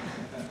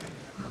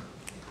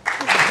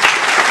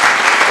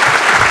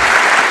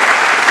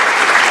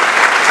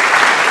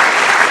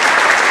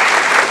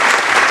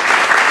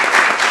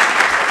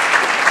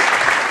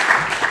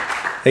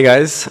 Hey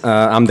guys,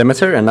 I'm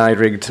Demeter, and I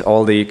rigged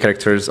all the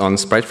characters on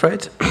Sprite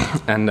Fright.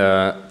 And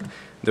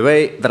the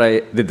way that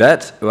I did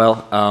that,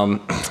 well,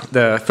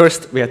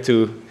 first we had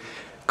to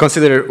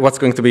consider what's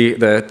going to be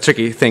the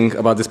tricky thing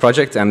about this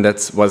project, and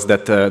that was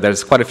that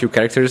there's quite a few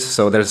characters.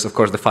 So there's, of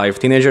course, the 5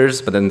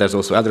 teenagers, but then there's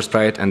also Elder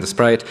Sprite and the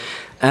Sprite.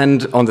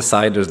 And on the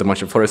side, there's a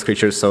bunch of forest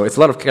creatures. So it's a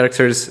lot of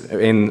characters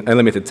in a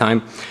limited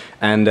time.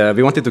 And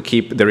we wanted to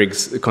keep the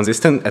rigs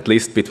consistent, at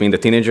least between the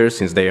teenagers,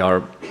 since they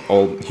are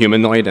all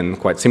humanoid and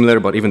quite similar,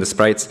 but even the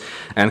sprites.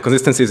 And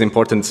consistency is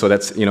important so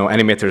that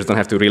animators don't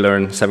have to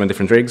relearn 7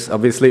 different rigs,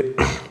 obviously.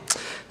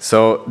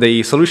 So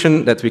the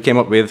solution that we came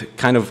up with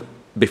kind of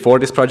before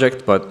this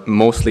project, but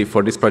mostly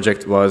for this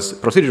project, was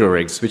procedural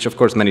rigs, which of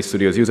course many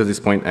studios use at this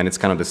point, and it's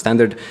kind of the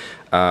standard.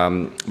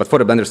 But for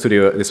the Blender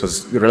studio, this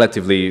was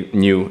relatively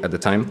new at the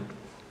time.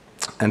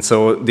 And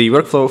so the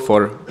workflow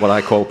for what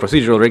I call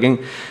procedural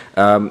rigging,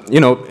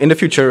 in the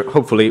future,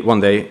 hopefully one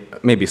day,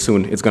 maybe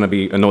soon, it's going to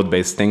be a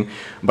node-based thing.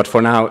 But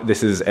for now,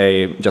 this is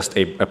just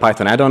a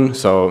Python add-on.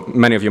 So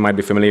many of you might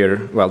be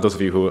familiar, well, those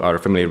of you who are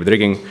familiar with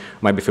rigging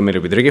might be familiar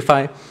with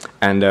Rigify.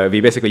 And we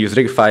basically used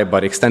Rigify,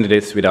 but extended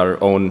it with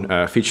our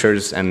own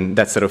features. And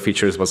that set of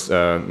features was,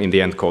 in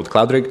the end, called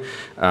CloudRig.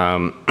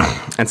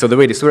 And so the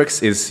way this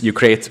works is you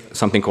create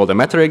something called a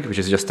meta rig, which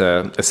is just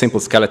a simple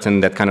skeleton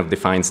that kind of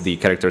defines the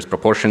character's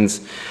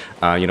proportions.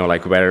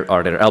 Like where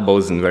are their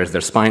elbows and where's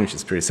their spine, which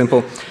is pretty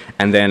simple.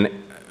 And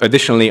then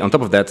additionally, on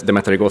top of that, the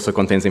meta rig also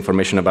contains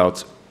information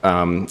about,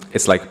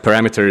 it's like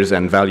parameters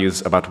and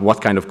values about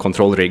what kind of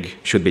control rig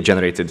should be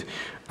generated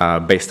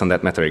based on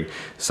that meta rig.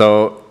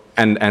 So,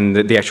 and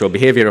the actual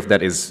behavior of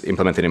that is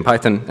implemented in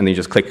Python, and then you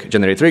just click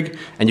generate rig,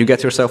 and you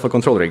get yourself a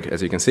control rig,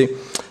 as you can see.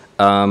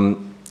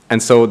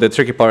 And so the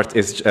tricky part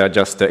is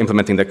just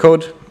implementing the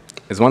code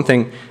is one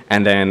thing,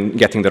 and then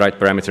getting the right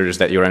parameters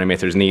that your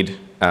animators need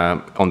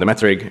on the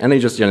meta rig, and then you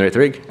just generate the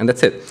rig, and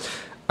that's it.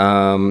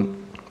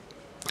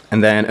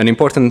 And then an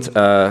important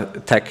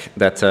tech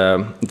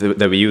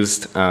that we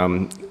used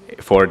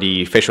for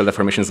the facial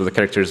deformations of the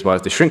characters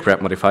was the shrink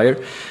wrap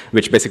modifier,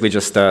 which basically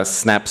just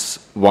snaps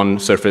one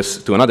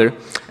surface to another.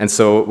 And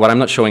so what I'm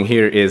not showing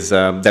here is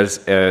there's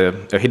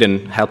a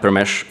hidden helper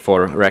mesh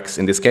for Rex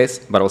in this case,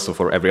 but also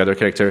for every other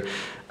character.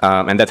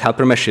 And that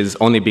helper mesh is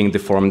only being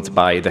deformed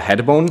by the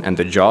head bone and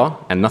the jaw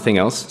and nothing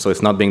else, so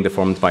it's not being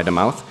deformed by the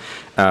mouth.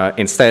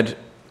 Instead,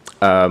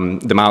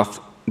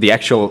 the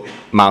actual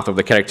mouth of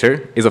the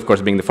character is, of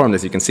course, being deformed,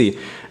 as you can see.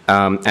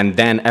 And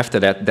then after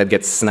that, that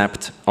gets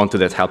snapped onto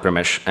that helper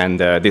mesh. And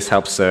this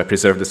helps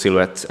preserve the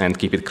silhouette and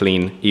keep it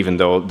clean, even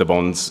though the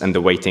bones and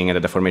the weighting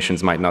and the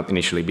deformations might not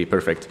initially be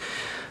perfect.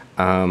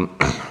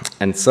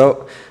 And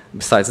so,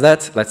 besides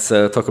that, let's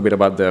talk a bit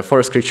about the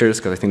forest creatures,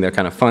 because I think they're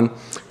kind of fun.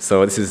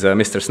 So this is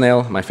Mr.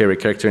 Snail, my favorite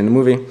character in the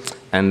movie.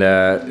 And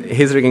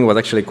his rigging was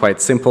actually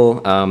quite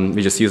simple.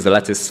 We just used the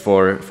lattice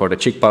for the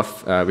cheek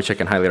puff, which I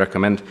can highly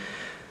recommend.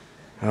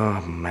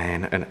 Oh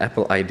man, an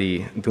Apple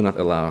ID, do not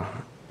allow.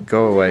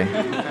 Go away.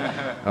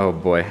 Oh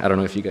boy, I don't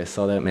know if you guys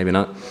saw that, maybe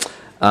not.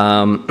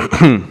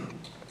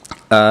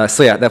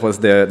 So yeah, that was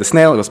the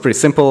snail. It was pretty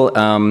simple.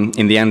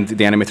 In the end,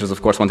 the animators,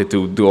 of course, wanted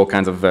to do all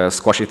kinds of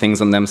squashy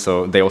things on them,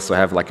 so they also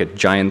have like a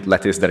giant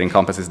lattice that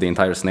encompasses the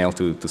entire snail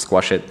to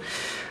squash it.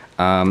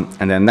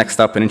 And then next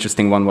up, an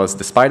interesting one was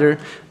the spider.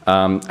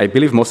 I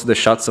believe most of the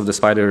shots of the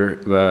spider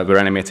were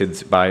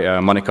animated by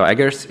Monica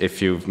Eggers.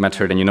 If you've met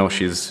her, then you know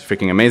she's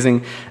freaking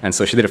amazing. And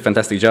so she did a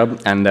fantastic job.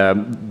 And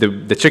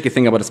the tricky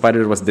thing about the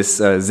spider was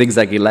this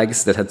zigzaggy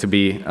legs that had to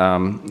be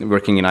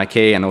working in IK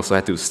and also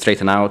had to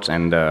straighten out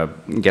and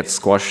get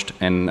squashed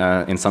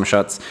in some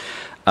shots.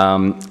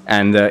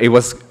 It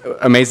was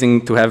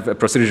amazing to have a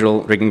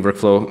procedural rigging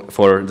workflow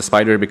for the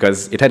spider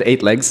because it had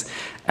 8 legs,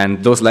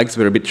 and those legs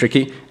were a bit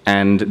tricky,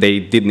 and they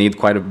did need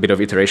quite a bit of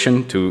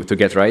iteration to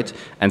get right.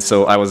 And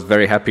so I was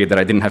very happy that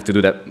I didn't have to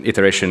do that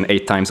iteration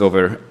 8 times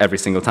over every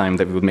single time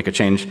that we would make a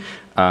change.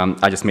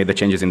 I just made the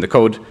changes in the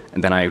code,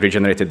 and then I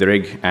regenerated the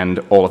rig, and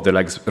all of the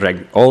legs were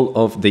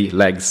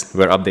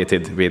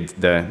updated with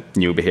the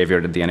new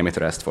behavior that the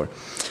animator asked for.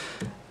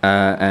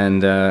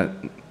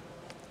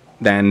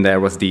 Then there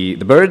was the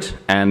bird,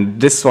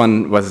 and this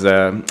one was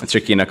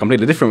tricky in a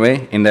completely different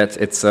way, in that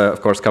it's,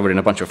 of course, covered in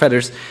a bunch of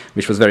feathers,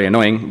 which was very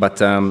annoying,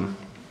 but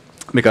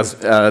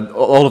because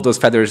all of those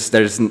feathers,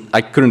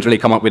 I couldn't really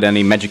come up with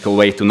any magical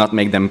way to not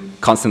make them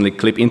constantly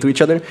clip into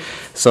each other.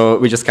 So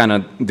we just kind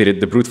of did it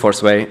the brute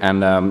force way,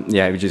 and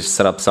yeah, we just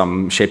set up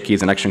some shape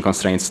keys and action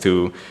constraints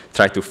to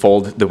try to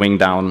fold the wing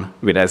down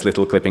with as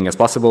little clipping as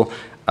possible.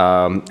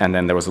 And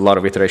then there was a lot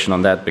of iteration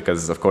on that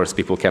because, of course,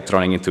 people kept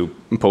running into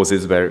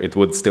poses where it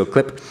would still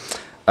clip.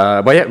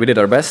 But yeah, we did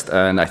our best,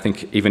 and I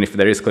think even if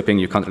there is clipping,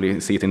 you can't really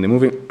see it in the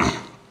movie.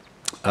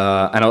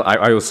 And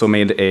I also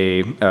made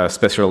a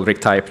special rig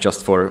type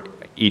just for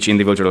each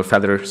individual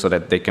feather so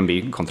that they can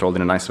be controlled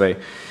in a nice way.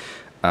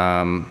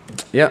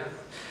 Yeah.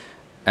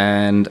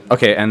 And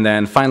okay, and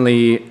then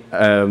finally,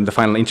 the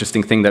final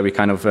interesting thing that we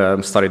kind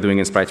of started doing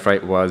in Sprite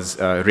Fright was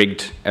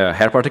rigged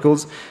hair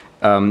particles.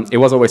 It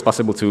was always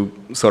possible to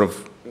sort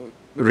of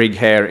rig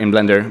hair in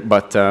Blender,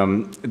 but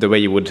the way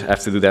you would have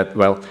to do that,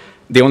 well,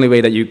 the only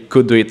way that you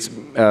could do it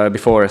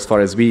before, as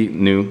far as we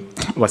knew,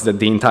 was that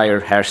the entire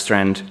hair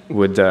strand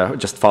would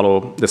just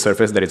follow the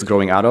surface that it's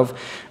growing out of,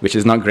 which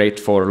is not great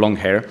for long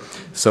hair.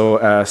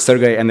 So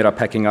Sergey ended up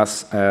hacking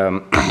us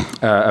a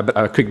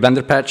quick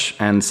Blender patch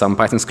and some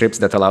Python scripts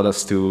that allowed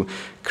us to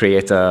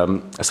create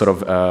a sort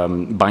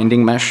of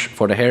binding mesh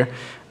for the hair.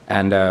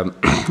 And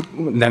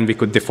then we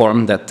could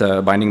deform that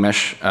binding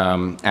mesh,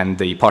 and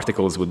the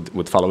particles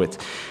would follow it.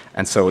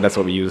 And so that's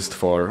what we used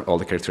for all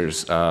the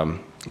characters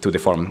to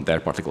deform their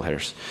particle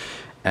hairs.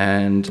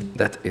 And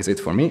that is it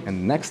for me.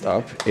 And next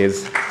up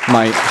is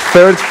my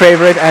third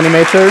favorite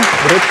animator,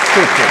 Rick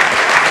Cooper.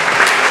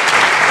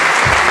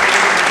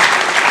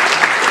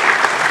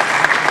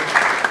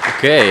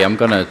 Okay, I'm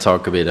going to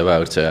talk a bit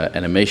about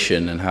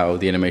animation and how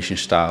the animation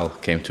style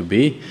came to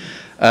be.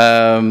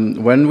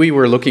 When we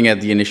were looking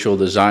at the initial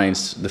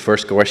designs, the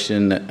first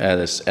question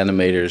as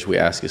animators we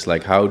ask is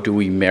like, how do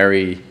we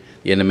marry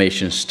the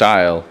animation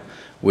style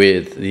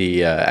with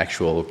the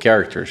actual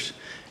characters?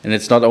 And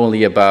it's not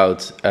only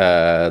about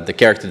the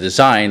character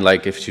design,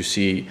 like if you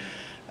see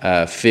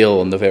Phil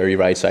on the very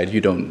right side,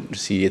 you don't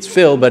see it's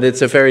Phil, but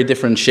it's a very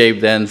different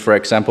shape than, for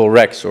example,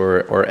 Rex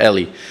or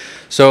Ellie.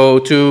 So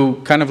to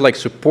kind of like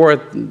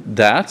support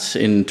that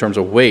in terms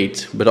of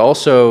weight, but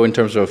also in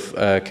terms of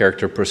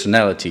character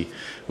personality,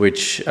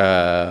 which,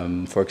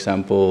 for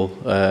example,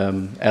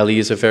 Ellie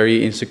is a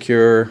very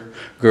insecure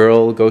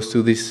girl, goes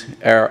through this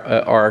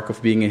arc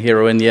of being a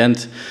hero in the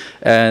end,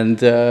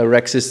 and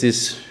Rex is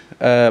this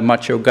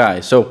macho guy.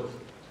 So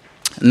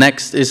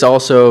next is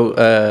also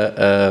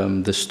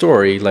the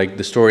story. Like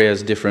the story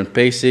has different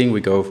pacing. We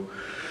go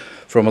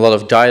from a lot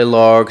of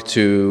dialogue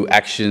to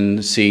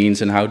action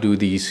scenes and how do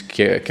these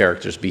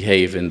characters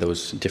behave in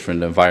those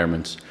different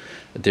environments,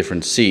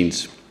 different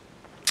scenes.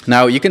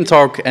 Now, you can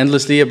talk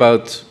endlessly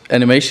about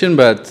animation,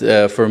 but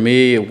for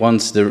me,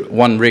 once the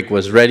one rig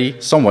was ready,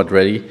 somewhat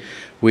ready,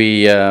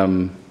 we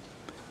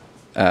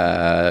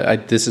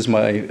this is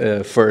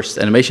my first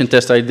animation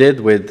test I did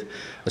with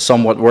a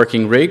somewhat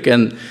working rig,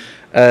 and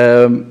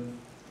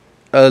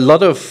a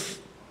lot of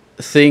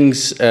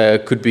things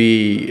could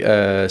be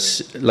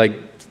like,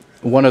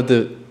 one of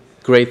the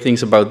great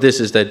things about this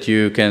is that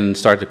you can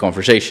start a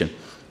conversation.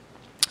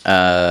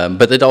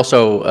 But it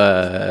also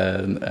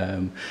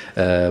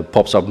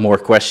pops up more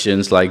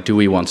questions like, do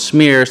we want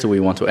smears? Do we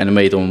want to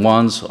animate on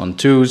ones, on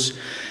twos?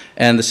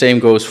 And the same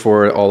goes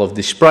for all of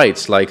the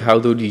sprites. Like, how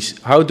do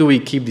we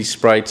keep these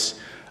sprites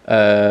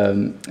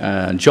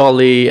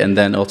jolly and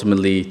then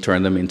ultimately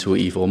turn them into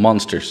evil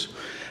monsters?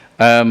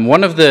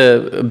 One of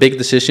the big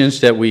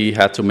decisions that we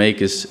had to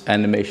make is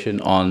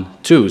animation on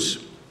twos.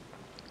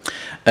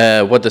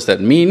 What does that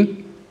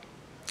mean?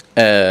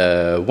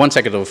 1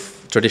 second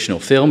of traditional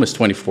film is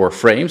 24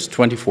 frames,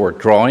 24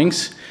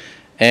 drawings,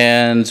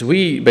 and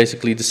we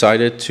basically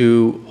decided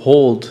to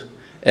hold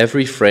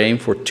every frame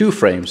for 2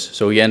 frames,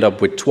 so you end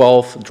up with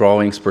 12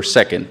 drawings per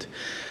second.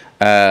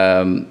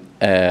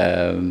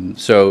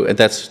 So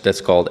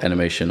that's called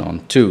animation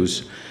on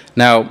twos.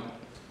 Now,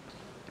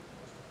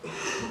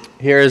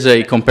 here is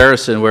a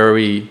comparison where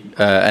we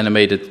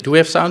animated. Do we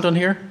have sound on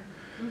here?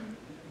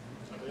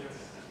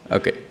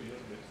 Okay.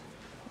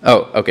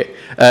 Oh, okay.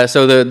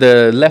 So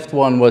the left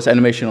one was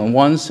animation on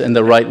ones, and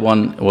the right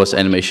one was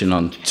animation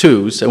on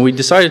twos. And we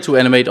decided to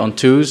animate on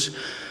twos,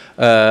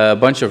 a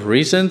bunch of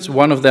reasons.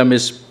 One of them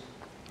is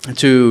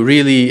to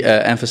really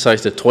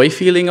emphasize the toy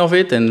feeling of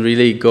it and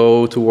really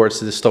go towards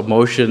the stop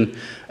motion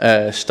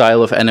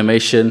style of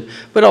animation,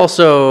 but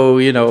also,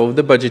 you know,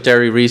 the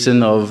budgetary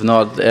reason of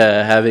not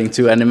having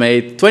to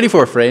animate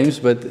 24 frames,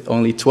 but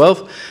only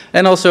 12,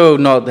 and also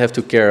not have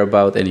to care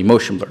about any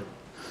motion blur.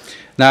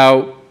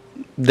 Now,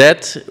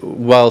 that,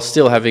 while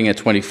still having a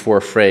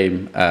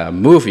 24-frame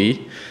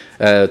movie,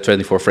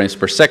 24 frames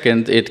per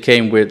second, it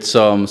came with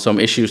some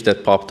issues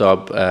that popped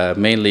up,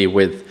 mainly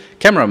with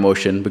camera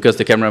motion, because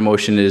the camera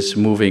motion is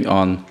moving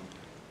on.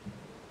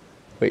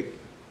 Wait,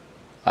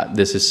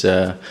 this is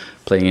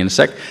playing in a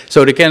sec.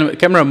 So the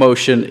camera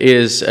motion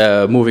is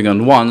moving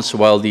on ones,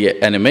 while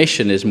the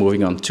animation is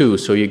moving on two,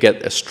 so you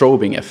get a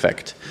strobing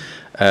effect.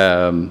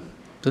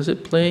 Does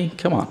it play?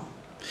 Come on.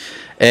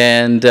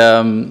 And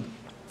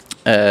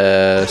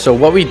so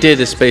what we did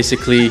is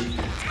basically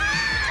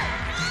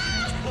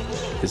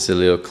it's a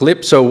little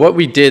clip. So what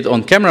we did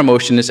on camera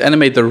motion is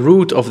animate the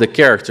root of the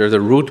character,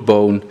 the root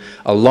bone,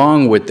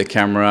 along with the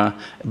camera,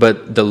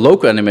 but the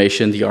local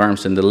animation, the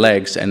arms and the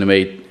legs,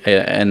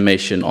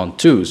 animation on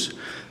twos.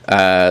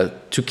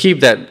 To keep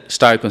that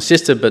style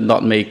consistent, but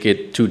not make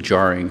it too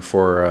jarring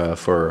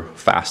for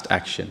fast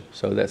action.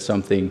 So that's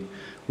something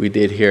we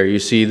did here. You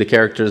see the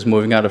characters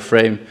moving out of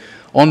frame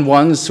on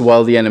ones,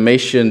 while the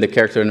animation, the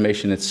character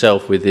animation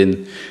itself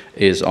within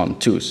is on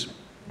twos.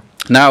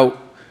 Now,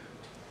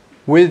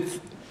 with,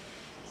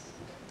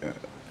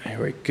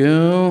 here we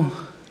go.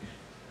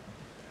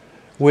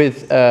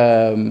 With,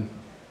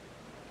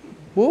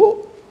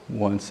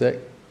 one sec.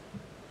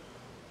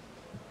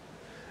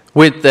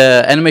 With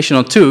animation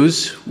on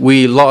twos,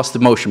 we lost the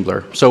motion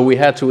blur. So we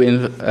had to,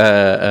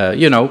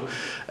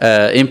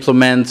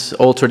 implement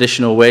all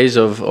traditional ways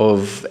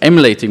of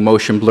emulating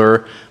motion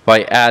blur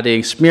by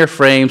adding smear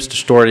frames,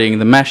 distorting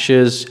the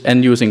meshes,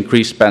 and using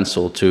grease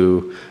pencil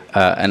to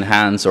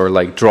enhance or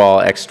like draw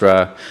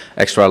extra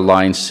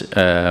lines.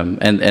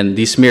 And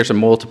these smears are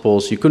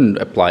multiples. You couldn't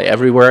apply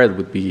everywhere. It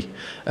would be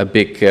a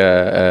big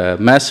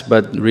mess,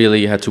 but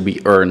really had to be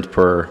earned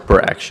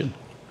per action.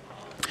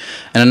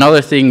 And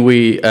another thing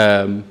we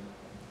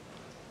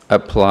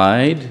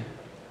applied,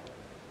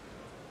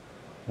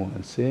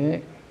 one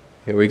sec,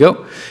 here we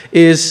go,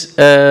 is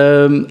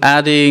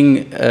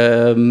adding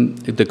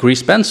the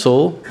grease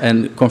pencil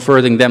and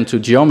converting them to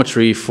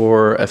geometry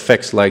for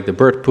effects like the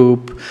bird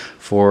poop,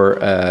 for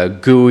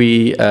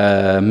gooey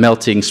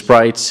melting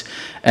sprites.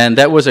 And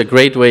that was a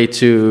great way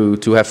to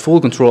have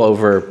full control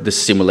over the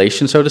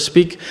simulation, so to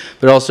speak,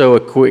 but also a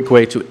quick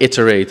way to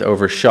iterate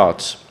over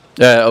shots.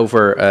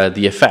 Over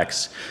the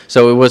effects.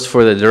 So it was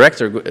for the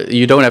director,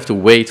 you don't have to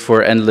wait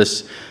for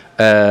endless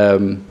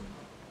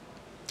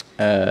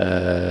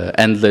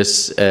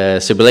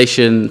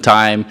simulation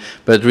time,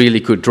 but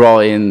really could draw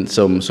in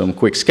some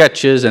quick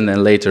sketches and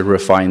then later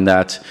refine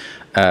that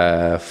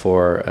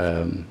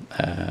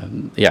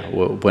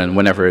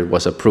whenever it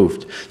was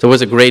approved. So it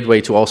was a great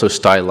way to also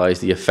stylize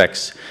the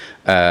effects,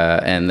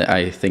 and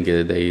I think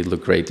they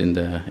look great in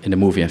the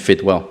movie and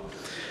fit well.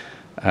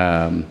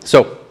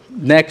 So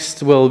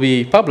next will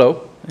be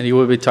Pablo, and he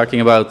will be talking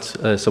about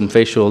some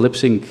facial lip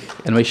sync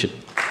animation.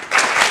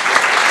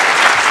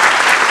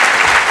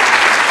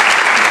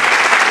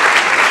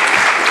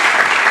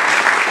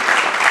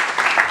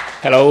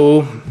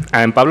 Hello,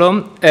 I'm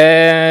Pablo.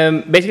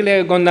 Basically,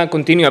 I'm going to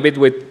continue a bit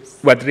with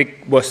what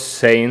Rick was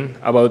saying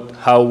about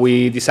how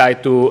we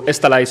decide to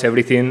stylize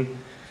everything,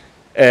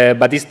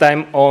 but this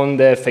time on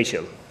the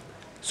facial.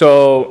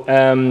 So,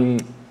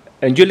 and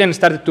Julian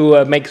started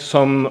to make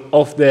some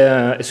of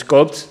the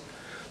sculpts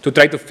to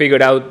try to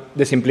figure out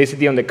the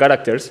simplicity on the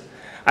characters.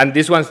 And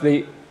these ones,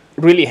 they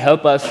really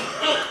help us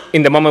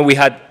in the moment we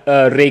had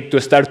Rick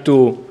to start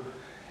to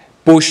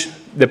push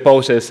the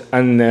poses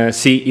and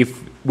see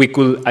if we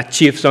could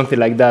achieve something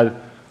like that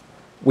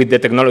with the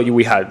technology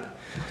we had.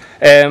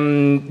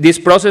 This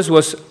process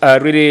was a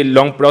really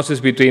long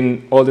process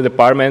between all the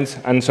departments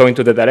and so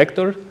into the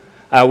director.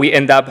 We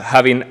end up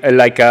having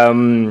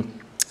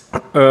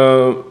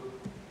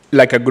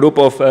like a group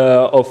of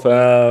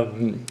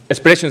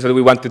expressions that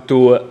we wanted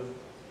to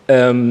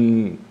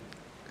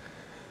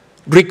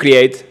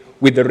recreate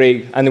with the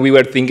rig, and we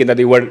were thinking that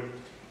they were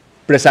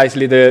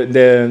precisely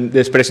the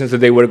expressions that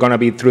they were going to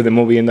be through the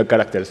movie and the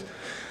characters.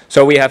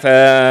 So we have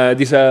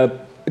this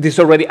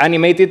already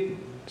animated,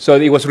 so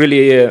it was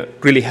really,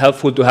 really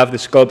helpful to have the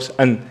sculpts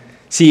and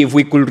see if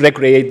we could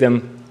recreate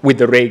them with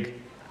the rig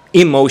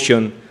in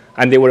motion,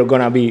 and they were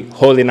going to be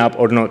holding up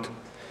or not.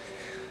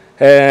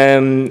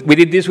 We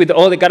did this with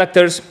all the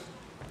characters.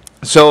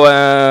 So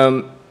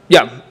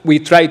yeah, we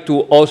tried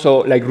to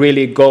also like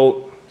really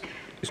go.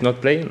 It's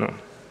not playing, no.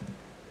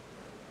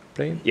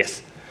 Playing?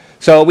 Yes.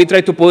 So we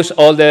tried to push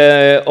all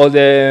the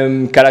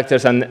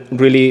characters and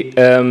really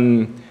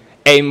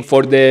aim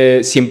for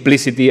the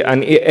simplicity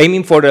and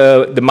aiming for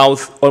the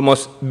mouth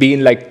almost being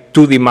like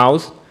 2D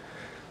mouth.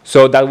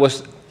 So that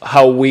was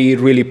how we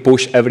really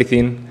push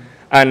everything,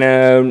 and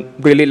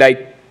really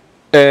like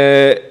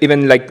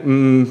even like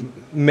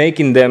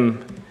making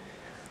them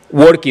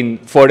working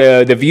for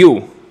the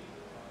view,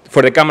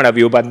 for the camera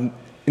view, but in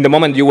the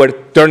moment you were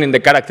turning the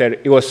character,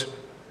 it was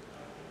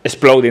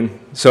exploding.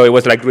 So it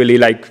was like really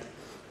like,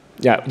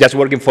 yeah, just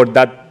working for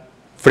that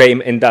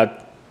frame in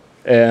that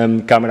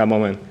camera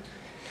moment.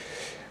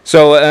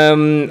 So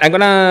I'm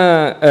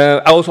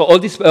gonna also all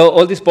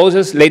these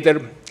poses later,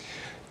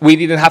 we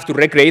didn't have to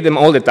recreate them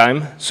all the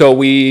time. So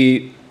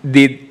we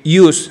did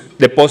use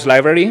the pose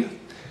library.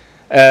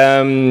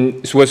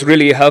 It was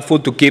really helpful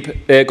to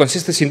keep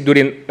consistency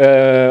during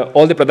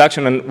all the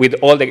production and with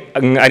all the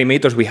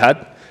animators we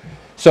had.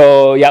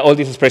 So yeah, all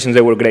these expressions,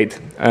 they were great.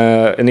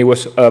 And it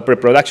was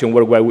pre-production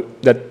work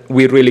that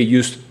we really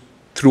used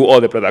through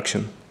all the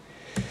production.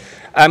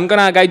 I'm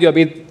gonna guide you a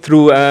bit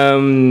through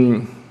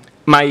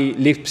my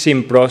lip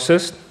sync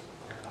process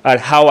and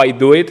how I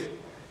do it.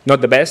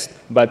 Not the best,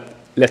 but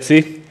let's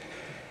see.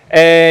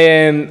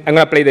 I'm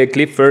gonna play the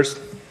clip first.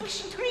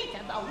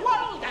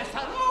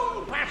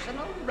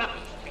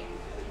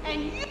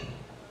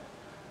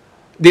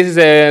 this is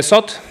a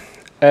shot.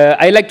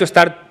 I like to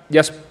start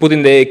just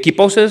putting the key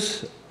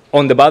poses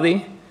on the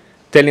body,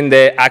 telling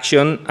the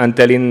action and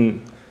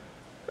telling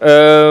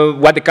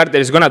what the character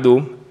is going to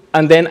do.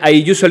 And then I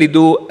usually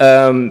do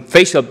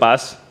facial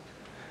pass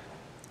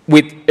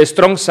with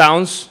strong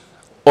sounds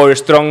or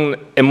strong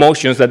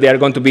emotions that they are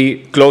going to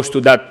be close to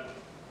that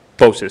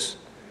poses.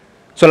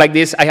 So like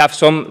this, I have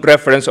some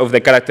reference of the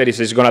character. Is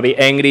it's going to be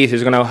angry,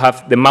 is going to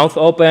have the mouth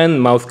open,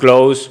 mouth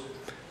closed.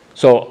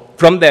 So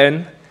from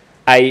then,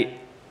 I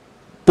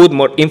put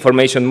more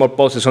information, more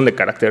poses on the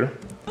character.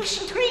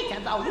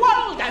 Treated the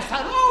world as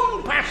their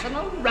own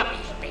personal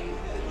rubbish bin.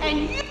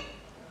 And you...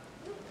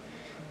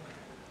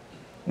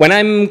 When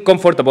I'm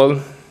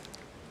comfortable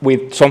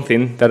with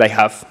something that I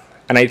have,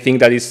 and I think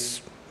that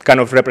is kind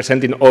of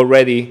representing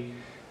already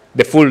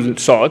the full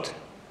shot,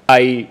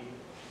 I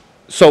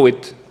show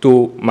it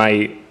to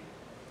my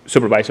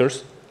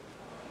supervisors,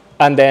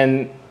 and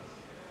then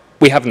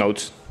we have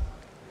notes.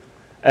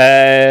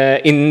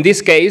 In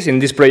this case, in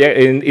this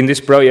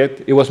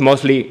project, it was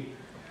mostly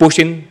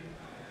pushing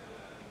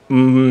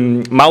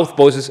mouth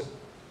poses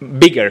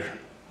bigger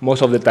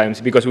most of the times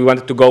because we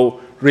wanted to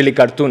go really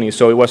cartoony.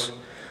 So it was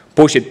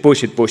push it,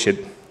 push it, push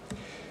it.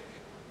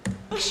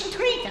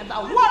 Treated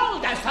the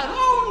world as their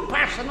own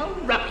personal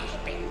rubbish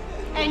bin.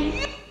 And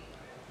you...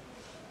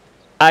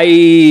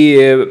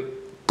 I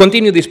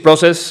continue this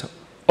process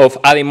of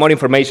adding more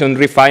information,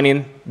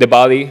 refining the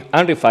body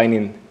and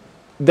refining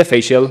the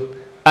facial,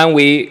 and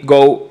we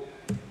go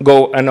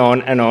and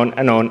on and on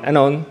and on and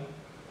on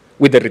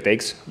with the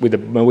retakes, with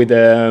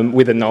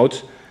the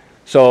notes.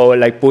 So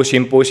like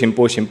pushing, pushing,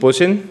 pushing,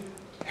 pushing,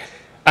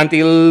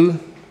 until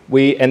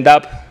we end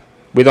up.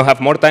 We don't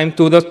have more time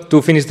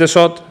to finish the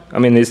shot. I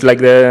mean, it's like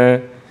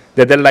the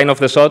deadline of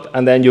the shot,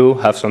 and then you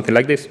have something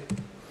like this.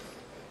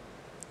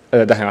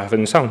 Doesn't have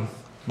any sound,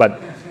 but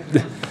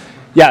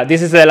yeah,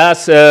 this is the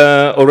last.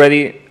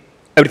 Already,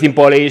 everything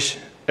polished,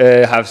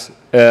 has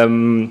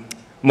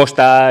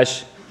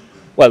mustache.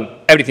 Well,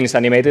 everything is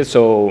animated,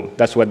 so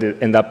that's what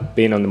it end up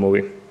being on the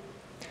movie.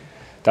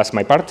 That's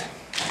my part.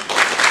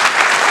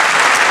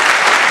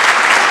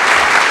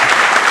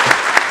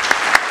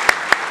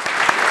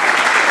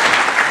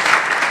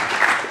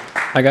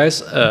 Hi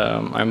guys,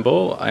 I'm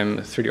Bo. I'm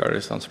a 3D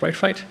artist on Sprite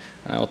Fright.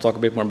 And I'll talk a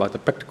bit more about the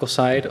practical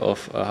side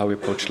of how we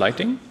approach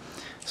lighting.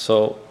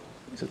 So,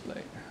 is it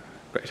like,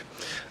 great.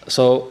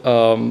 So,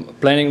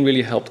 planning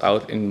really helped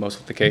out in most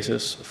of the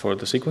cases for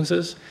the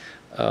sequences.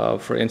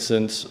 For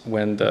instance,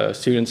 when the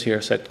students here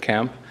set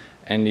camp,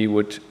 and you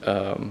would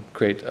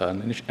create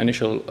an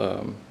initial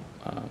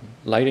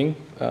lighting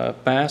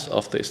pass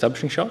of the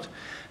establishing shot,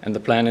 and the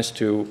plan is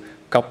to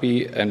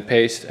copy and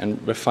paste and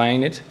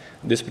refine it,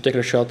 this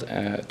particular shot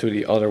to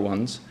the other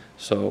ones.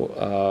 So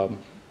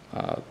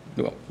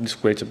well, this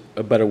creates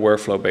a better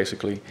workflow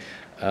basically,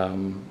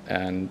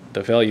 and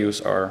the values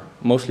are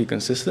mostly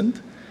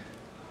consistent.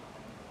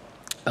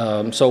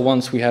 So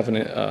once we have an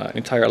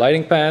entire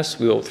lighting pass,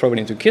 we'll throw it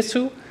into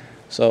Kitsu.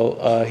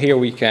 So here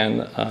we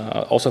can,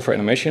 also for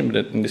animation,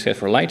 but in this case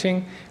for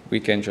lighting, we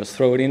can just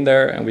throw it in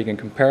there and we can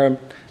compare it.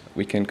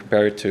 We can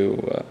compare it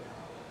to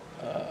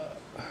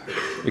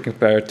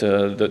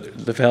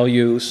the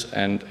values,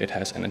 and it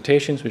has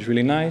annotations, which is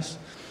really nice.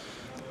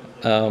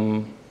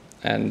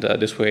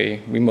 This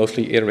way, we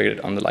mostly iterated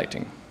on the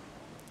lighting.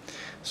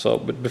 So,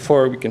 but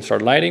before we can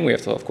start lighting, we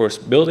have to, of course,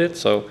 build it.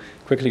 So,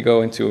 quickly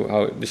go into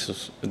how this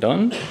is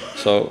done.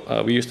 So,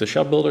 we use the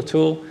shot builder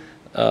tool,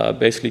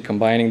 basically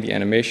combining the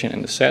animation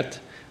and the set,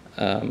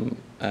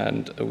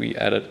 and we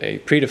added a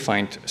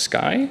predefined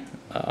sky,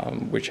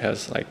 which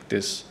has like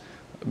this,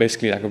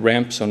 basically like a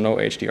ramp, so no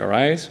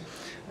HDRIs.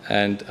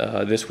 And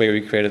this way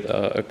we created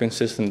a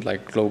consistent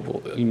like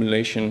global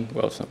illumination,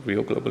 well, it's not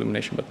real global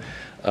illumination, but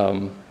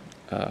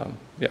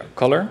yeah,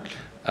 color.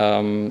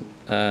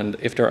 And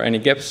if there are any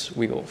gaps,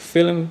 we will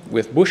fill them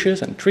with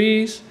bushes and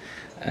trees,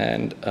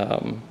 and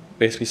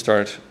basically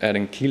start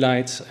adding key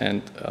lights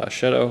and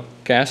shadow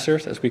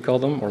casters, as we call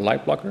them, or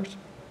light blockers.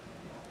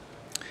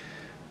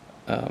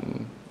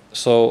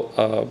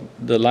 So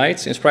the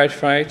lights in Sprite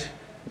Fright,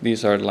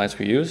 these are the lights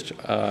we used,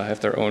 have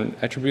their own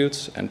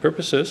attributes and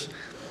purposes.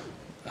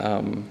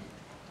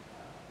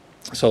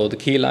 So the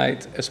key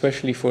light,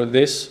 especially for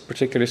this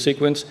particular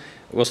sequence,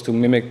 was to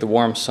mimic the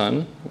warm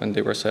sun when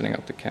they were setting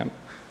up the camp.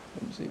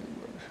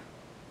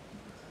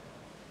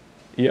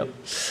 Yep.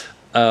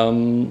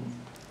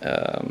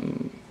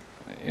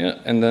 Yeah,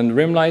 and then the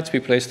rim lights, we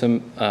placed them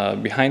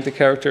behind the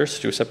characters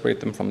to separate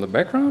them from the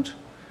background.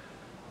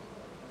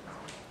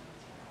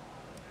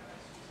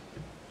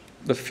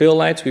 The fill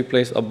lights we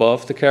placed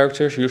above the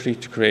characters, usually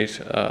to create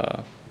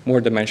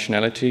more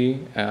dimensionality,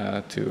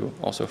 to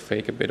also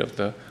fake a bit of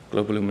the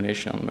global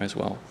illumination on them as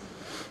well.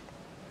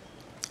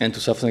 And to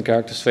soften the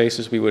characters'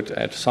 faces, we would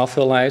add soft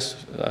fill lights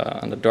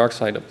on the dark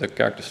side of the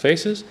characters'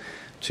 faces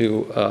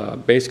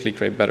to basically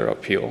create better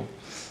appeal.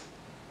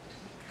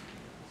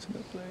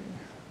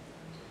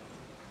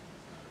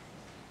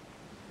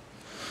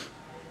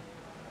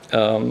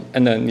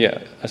 And then,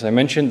 yeah, as I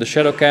mentioned, the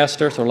shadow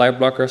casters or light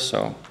blockers.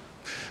 So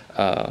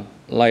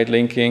light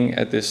linking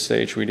at this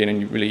stage we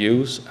didn't really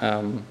use.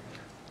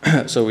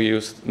 So we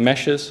used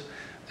meshes,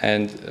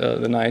 and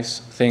the nice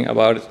thing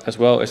about it as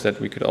well is that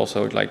we could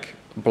also like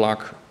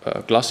block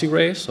glossy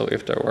rays. So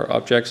if there were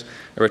objects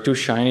that were too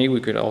shiny, we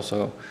could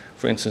also,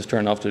 for instance,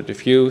 turn off the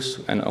diffuse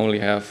and only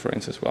have, for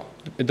instance, well,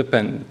 it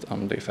depended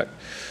on the effect.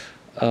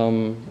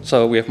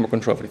 So we have more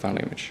control over the final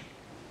image.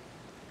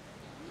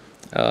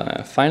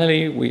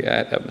 Finally, we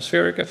add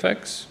atmospheric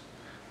effects.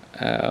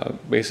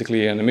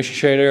 Basically an emission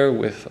shader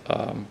with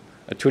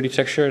a 2D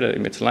texture that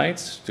emits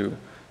lights to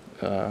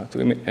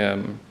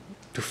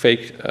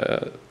fake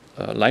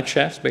light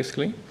shafts,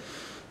 basically.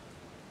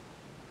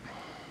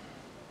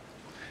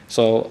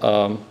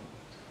 So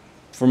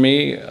for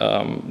me,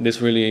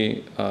 this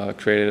really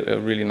created a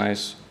really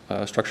nice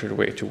structured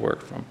way to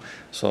work from.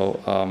 So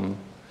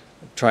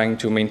trying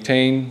to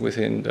maintain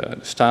within the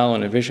style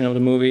and the vision of the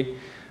movie,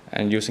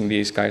 and using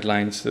these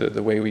guidelines,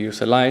 the way we use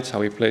the lights, how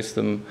we place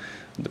them,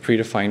 the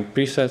predefined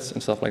presets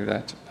and stuff like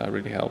that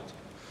really helped.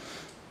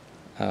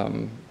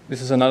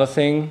 This is another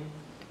thing.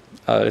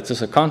 It's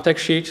just a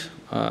context sheet.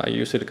 I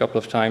used it a couple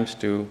of times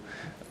to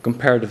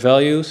compare the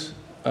values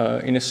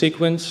in a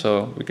sequence.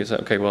 So we could say,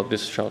 okay, well,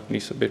 this shot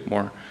needs a bit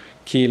more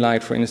key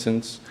light, for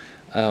instance,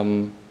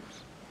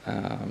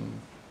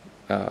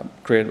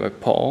 created by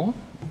Paul.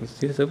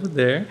 It's over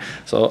there.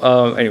 So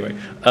anyway,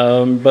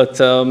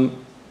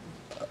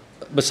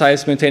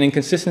 besides maintaining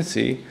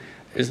consistency,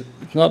 it's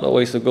not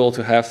always the goal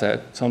to have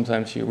that.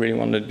 Sometimes you really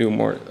want to do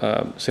more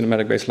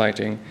cinematic-based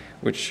lighting,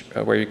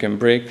 where you can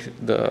break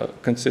the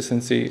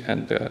consistency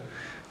and the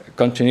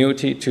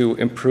continuity to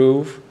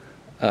improve.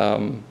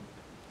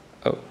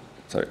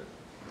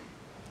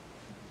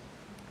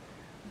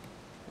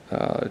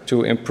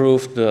 To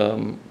improve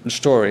the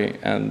story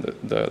and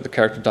the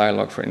character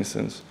dialogue, for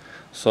instance.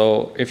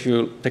 So if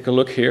you take a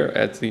look here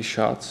at these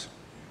shots,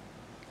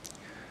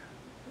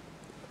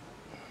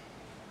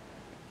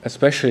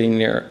 especially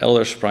near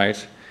Elder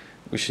Sprite,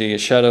 we see a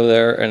shadow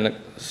there and a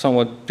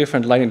somewhat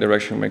different lighting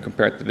direction when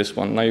compared to this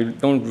one. Now you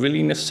don't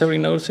really necessarily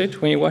notice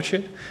it when you watch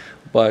it,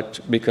 but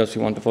because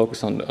you want to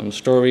focus on the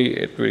story,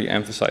 it really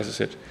emphasizes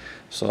it.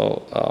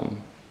 So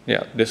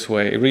yeah, this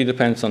way, it really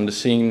depends on the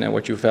scene and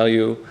what you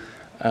value.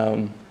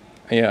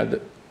 Yeah,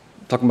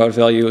 talking about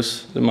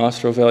values, the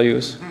master of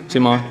values,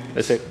 Simon,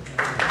 that's it.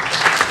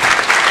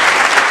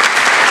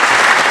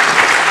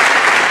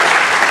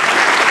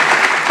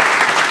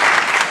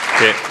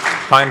 Okay.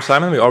 Hi, I'm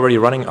Simon. We're already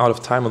running out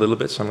of time a little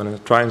bit, so I'm going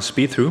to try and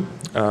speed through.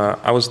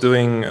 I was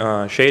doing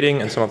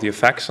shading and some of the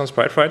effects on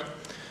Sprite Fright.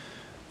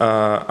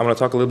 I'm going to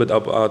talk a little bit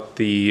about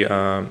the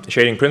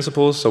shading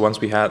principles. So once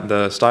we had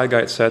the style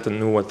guide set and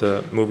knew what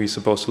the movie is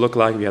supposed to look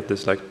like, we had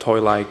this like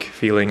toy-like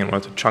feeling and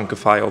wanted to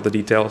chunkify all the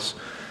details.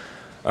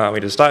 We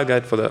did a style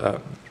guide for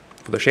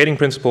the shading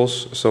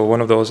principles. So one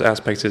of those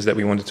aspects is that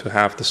we wanted to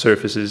have the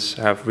surfaces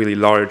have really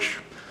large,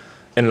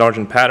 enlarged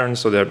in patterns,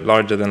 so they're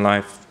larger than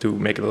life to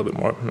make it a little bit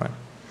more like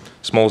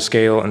small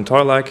scale and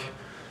toy-like.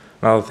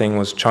 Another thing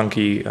was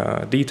chunky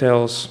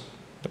details,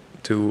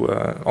 to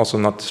also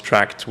not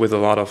distract with a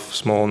lot of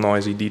small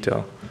noisy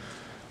detail.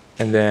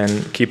 And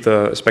then keep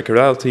the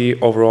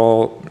specularity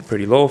overall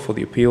pretty low for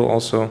the appeal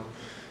also.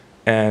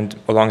 And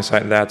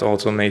alongside that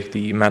also make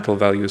the metal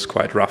values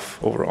quite rough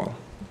overall.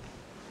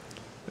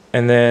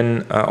 And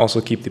then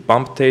also keep the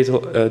bump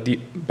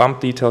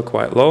detail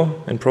quite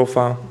low in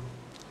profile.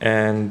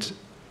 And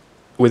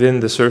within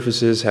the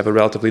surfaces have a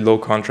relatively low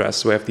contrast.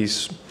 So we have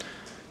these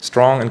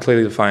strong and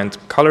clearly defined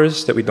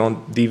colors that we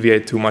don't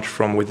deviate too much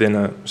from within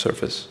a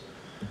surface.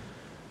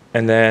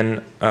 And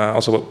then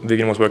also what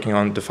Vivian was working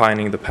on,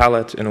 defining the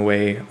palette in a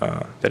way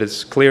that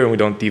is clear and we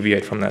don't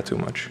deviate from that too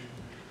much.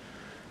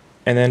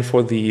 And then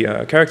for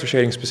the character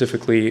shading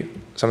specifically,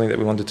 something that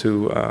we wanted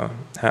to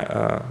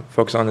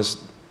focus on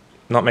is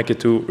not make it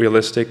too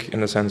realistic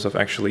in the sense of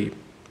actually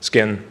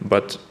skin,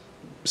 but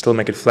still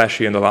make it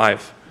flashy and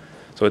alive.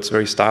 So it's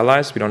very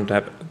stylized. We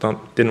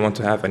didn't want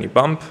to have any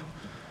bump,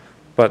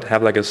 but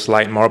have like a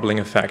slight marbling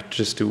effect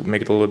just to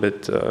make it a little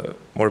bit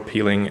more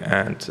appealing,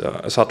 and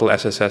a subtle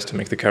SSS to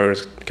make the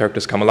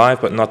characters come alive,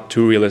 but not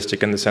too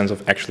realistic in the sense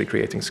of actually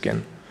creating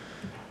skin.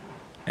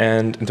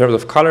 And in terms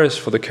of colors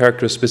for the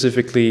characters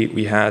specifically,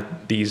 we had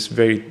these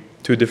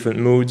two different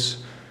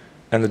moods,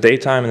 in the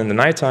daytime and in the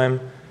nighttime.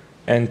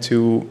 And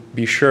to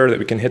be sure that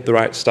we can hit the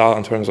right style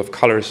in terms of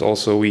colors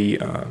also, we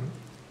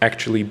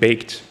actually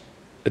baked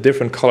a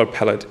different color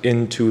palette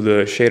into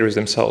the shaders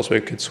themselves, where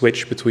you could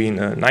switch between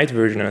a night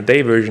version and a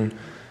day version,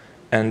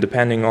 and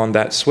depending on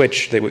that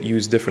switch, they would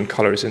use different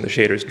colors in the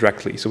shaders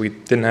directly. So we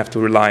didn't have to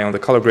rely on the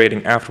color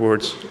grading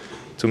afterwards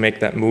to make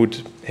that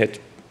mood hit,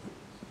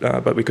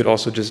 but we could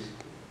also just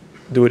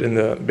do it in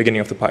the beginning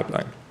of the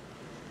pipeline.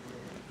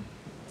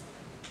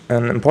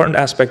 An important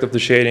aspect of the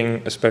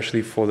shading,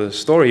 especially for the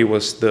story,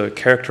 was the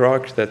character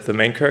arc that the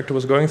main character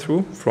was going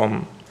through,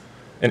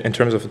 in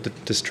terms of the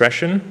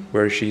distression,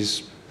 where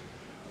she's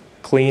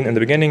clean in the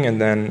beginning and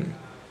then,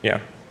 yeah,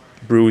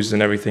 bruised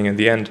and everything in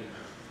the end.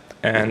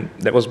 And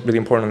that was really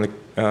important on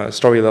the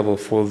story level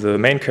for the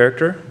main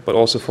character, but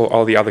also for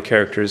all the other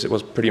characters. It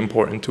was pretty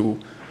important to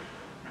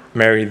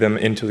marry them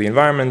into the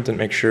environment and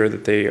make sure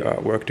that they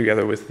work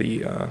together with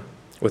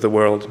the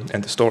world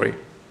and the story.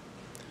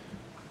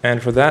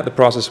 And for that, the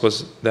process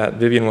was that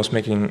Vivian was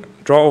making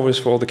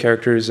drawovers for all the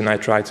characters, and I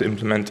tried to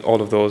implement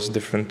all of those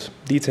different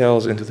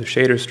details into the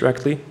shaders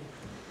directly.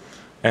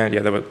 And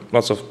yeah, there were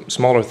lots of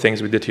smaller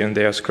things we did here and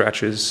there,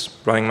 scratches,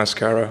 running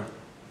mascara,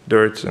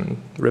 dirt, and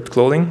ripped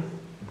clothing.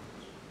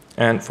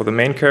 And for the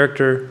main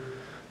character,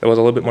 that was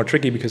a little bit more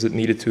tricky because it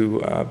needed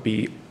to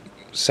be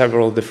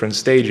several different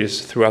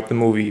stages throughout the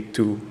movie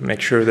to make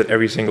sure that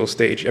every single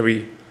stage,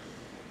 every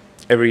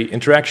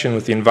interaction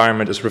with the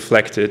environment is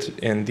reflected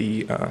in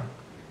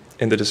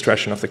the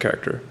discretion of the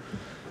character.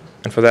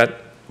 And for that,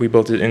 we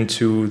built it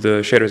into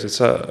the shaders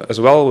as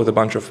well, with a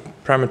bunch of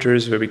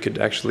parameters where we could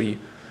actually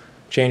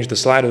change the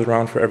sliders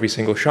around for every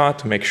single shot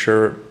to make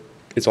sure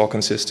it's all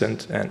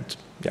consistent and,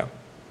 yeah,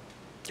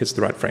 hits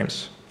the right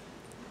frames.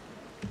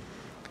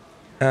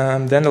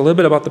 Then a little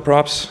bit about the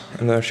props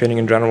and the shading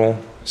in general.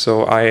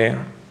 So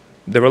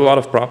there were a lot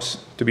of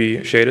props to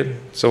be shaded,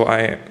 so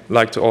I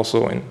like to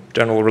also, in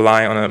general,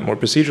 rely on a more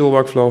procedural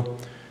workflow.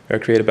 I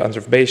create a bunch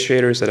of base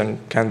shaders that I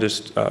can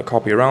just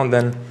copy around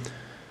then,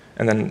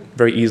 and then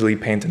very easily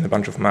paint in a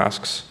bunch of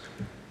masks.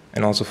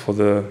 And also for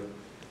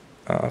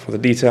the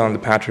detail and the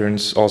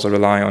patterns, also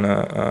rely on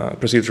a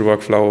procedural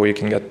workflow where you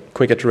can get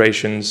quick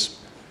iterations,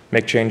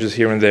 make changes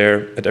here and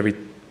there at every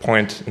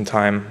point in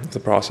time of the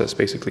process,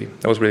 basically.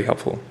 That was really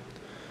helpful.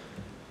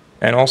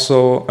 And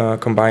also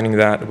combining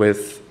that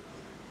with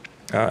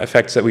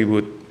effects that we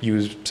would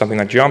use something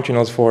like geometry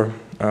nodes for,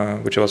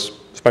 which was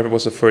Sprite Fright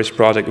was the first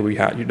project where we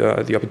had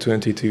the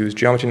opportunity to use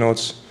geometry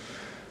nodes,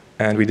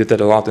 and we did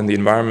that a lot in the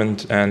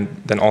environment, and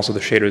then also the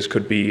shaders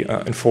could be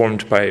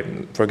informed by,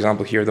 for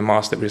example, here, the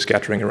moss that we're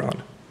scattering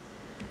around.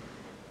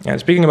 And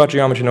speaking about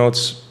geometry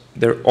nodes,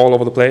 they're all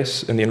over the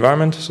place in the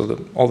environment,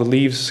 so all the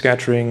leaves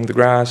scattering, the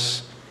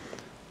grass,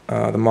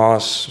 the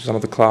moss, some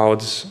of the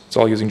clouds, it's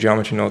all using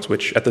geometry nodes,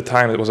 which at the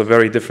time it was a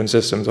very different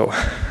system, so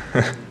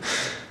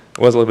it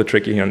was a little bit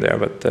tricky here and there,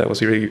 but it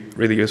was really,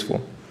 really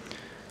useful.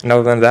 And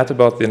other than that,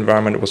 about the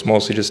environment, it was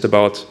mostly just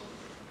about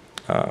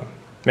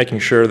making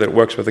sure that it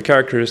works with the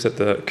characters, that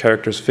the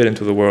characters fit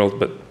into the world,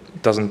 but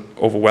doesn't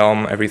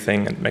overwhelm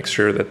everything, and makes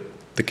sure that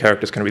the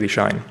characters can really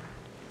shine.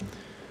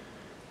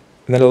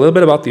 And then a little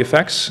bit about the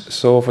effects.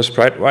 So for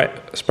Sprite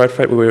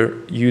Fright, we were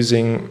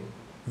using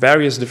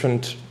various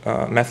different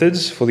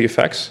methods for the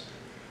effects.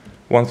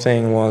 One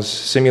thing was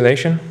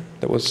simulation.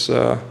 That was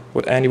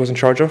what Andy was in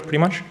charge of, pretty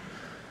much.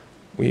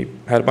 We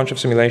had a bunch of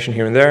simulation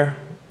here and there,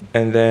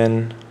 and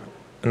then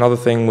another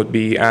thing would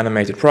be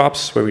animated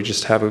props, where we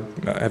just have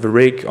a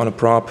rig on a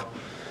prop,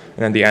 and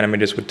then the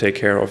animators would take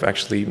care of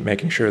actually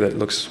making sure that it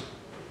looks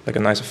like a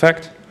nice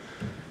effect.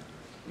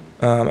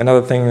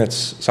 Another thing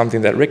that's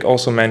something that Rick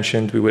also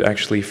mentioned, we would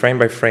actually frame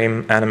by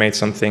frame animate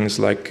some things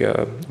like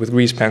with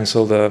grease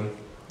pencil, the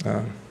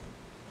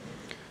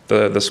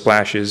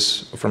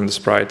splashes from the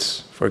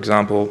sprites, for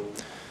example,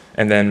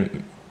 and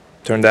then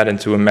turn that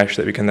into a mesh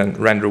that we can then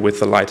render with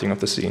the lighting of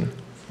the scene.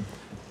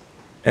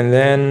 And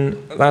then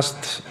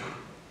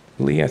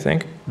lastly, I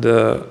think,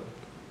 the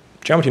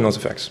geometry nodes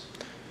effects.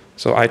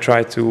 So I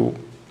tried to,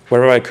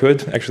 wherever I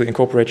could, actually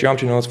incorporate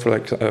geometry nodes for,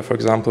 like, for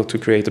example, to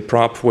create a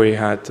prop where you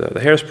had the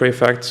hairspray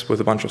effects with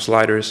a bunch of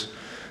sliders,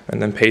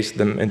 and then paste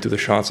them into the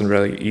shots and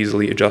really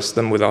easily adjust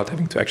them without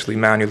having to actually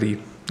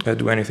manually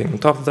do anything on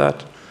top of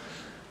that.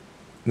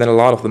 And then a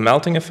lot of the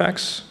melting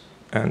effects,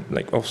 and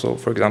like also,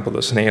 for example,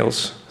 the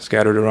snails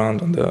scattered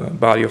around on the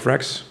body of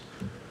Rex.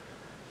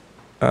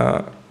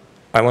 I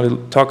want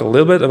to talk a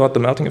little bit about the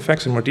melting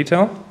effects in more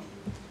detail.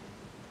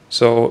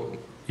 So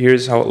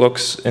here's how it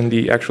looks in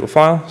the actual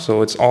file.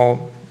 So it's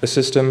all a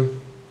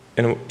system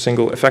in a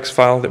single effects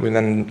file that we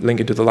then link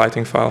into the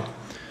lighting file.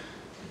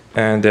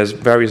 And there's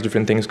various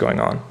different things going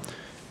on.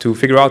 To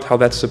figure out how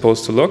that's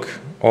supposed to look,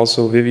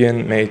 also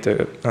Vivian made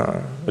a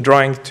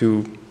drawing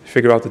to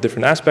figure out the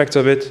different aspects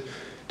of it,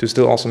 to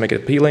still also make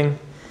it appealing.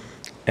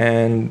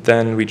 And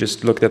then we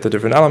just looked at the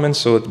different elements.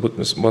 So it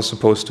was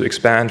supposed to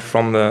expand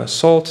from the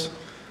salt,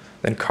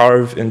 then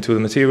carve into the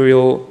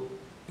material,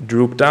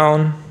 droop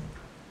down,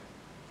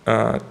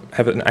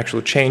 have an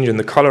actual change in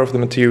the color of the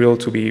material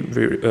to be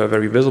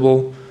very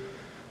visible,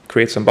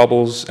 create some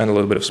bubbles, and a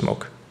little bit of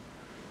smoke.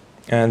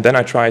 And then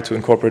I tried to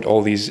incorporate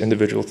all these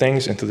individual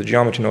things into the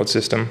geometry node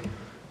system.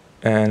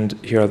 And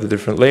here are the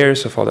different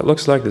layers of how that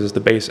looks like. This is the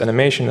base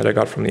animation that I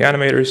got from the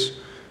animators.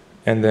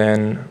 And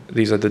then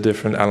these are the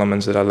different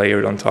elements that I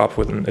layered on top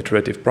with an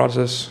iterative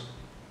process.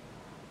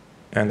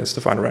 And that's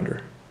the final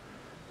render.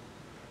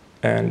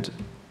 And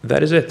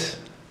that is it.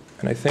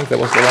 And I think that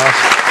was the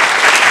last.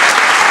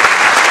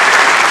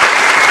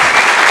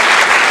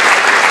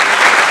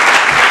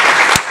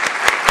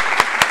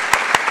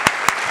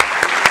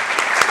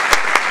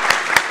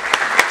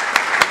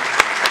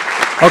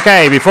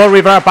 Okay, before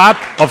we wrap up,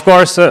 of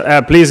course,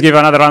 please give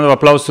another round of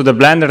applause to the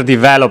Blender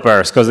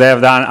developers, because they have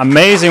done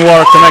amazing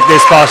work to make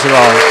this possible.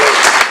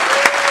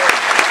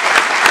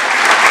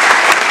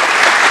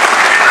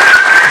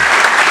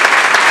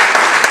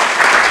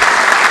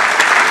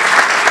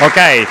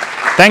 Okay,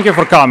 thank you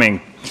for coming.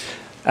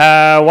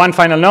 One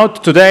final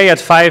note, today at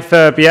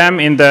 5 p.m.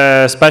 in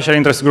the special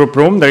interest group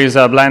room, there is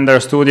a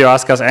Blender Studio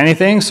Ask Us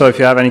Anything. So if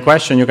you have any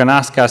question, you can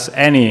ask us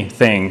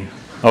anything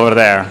over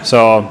there.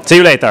 So see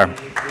you later.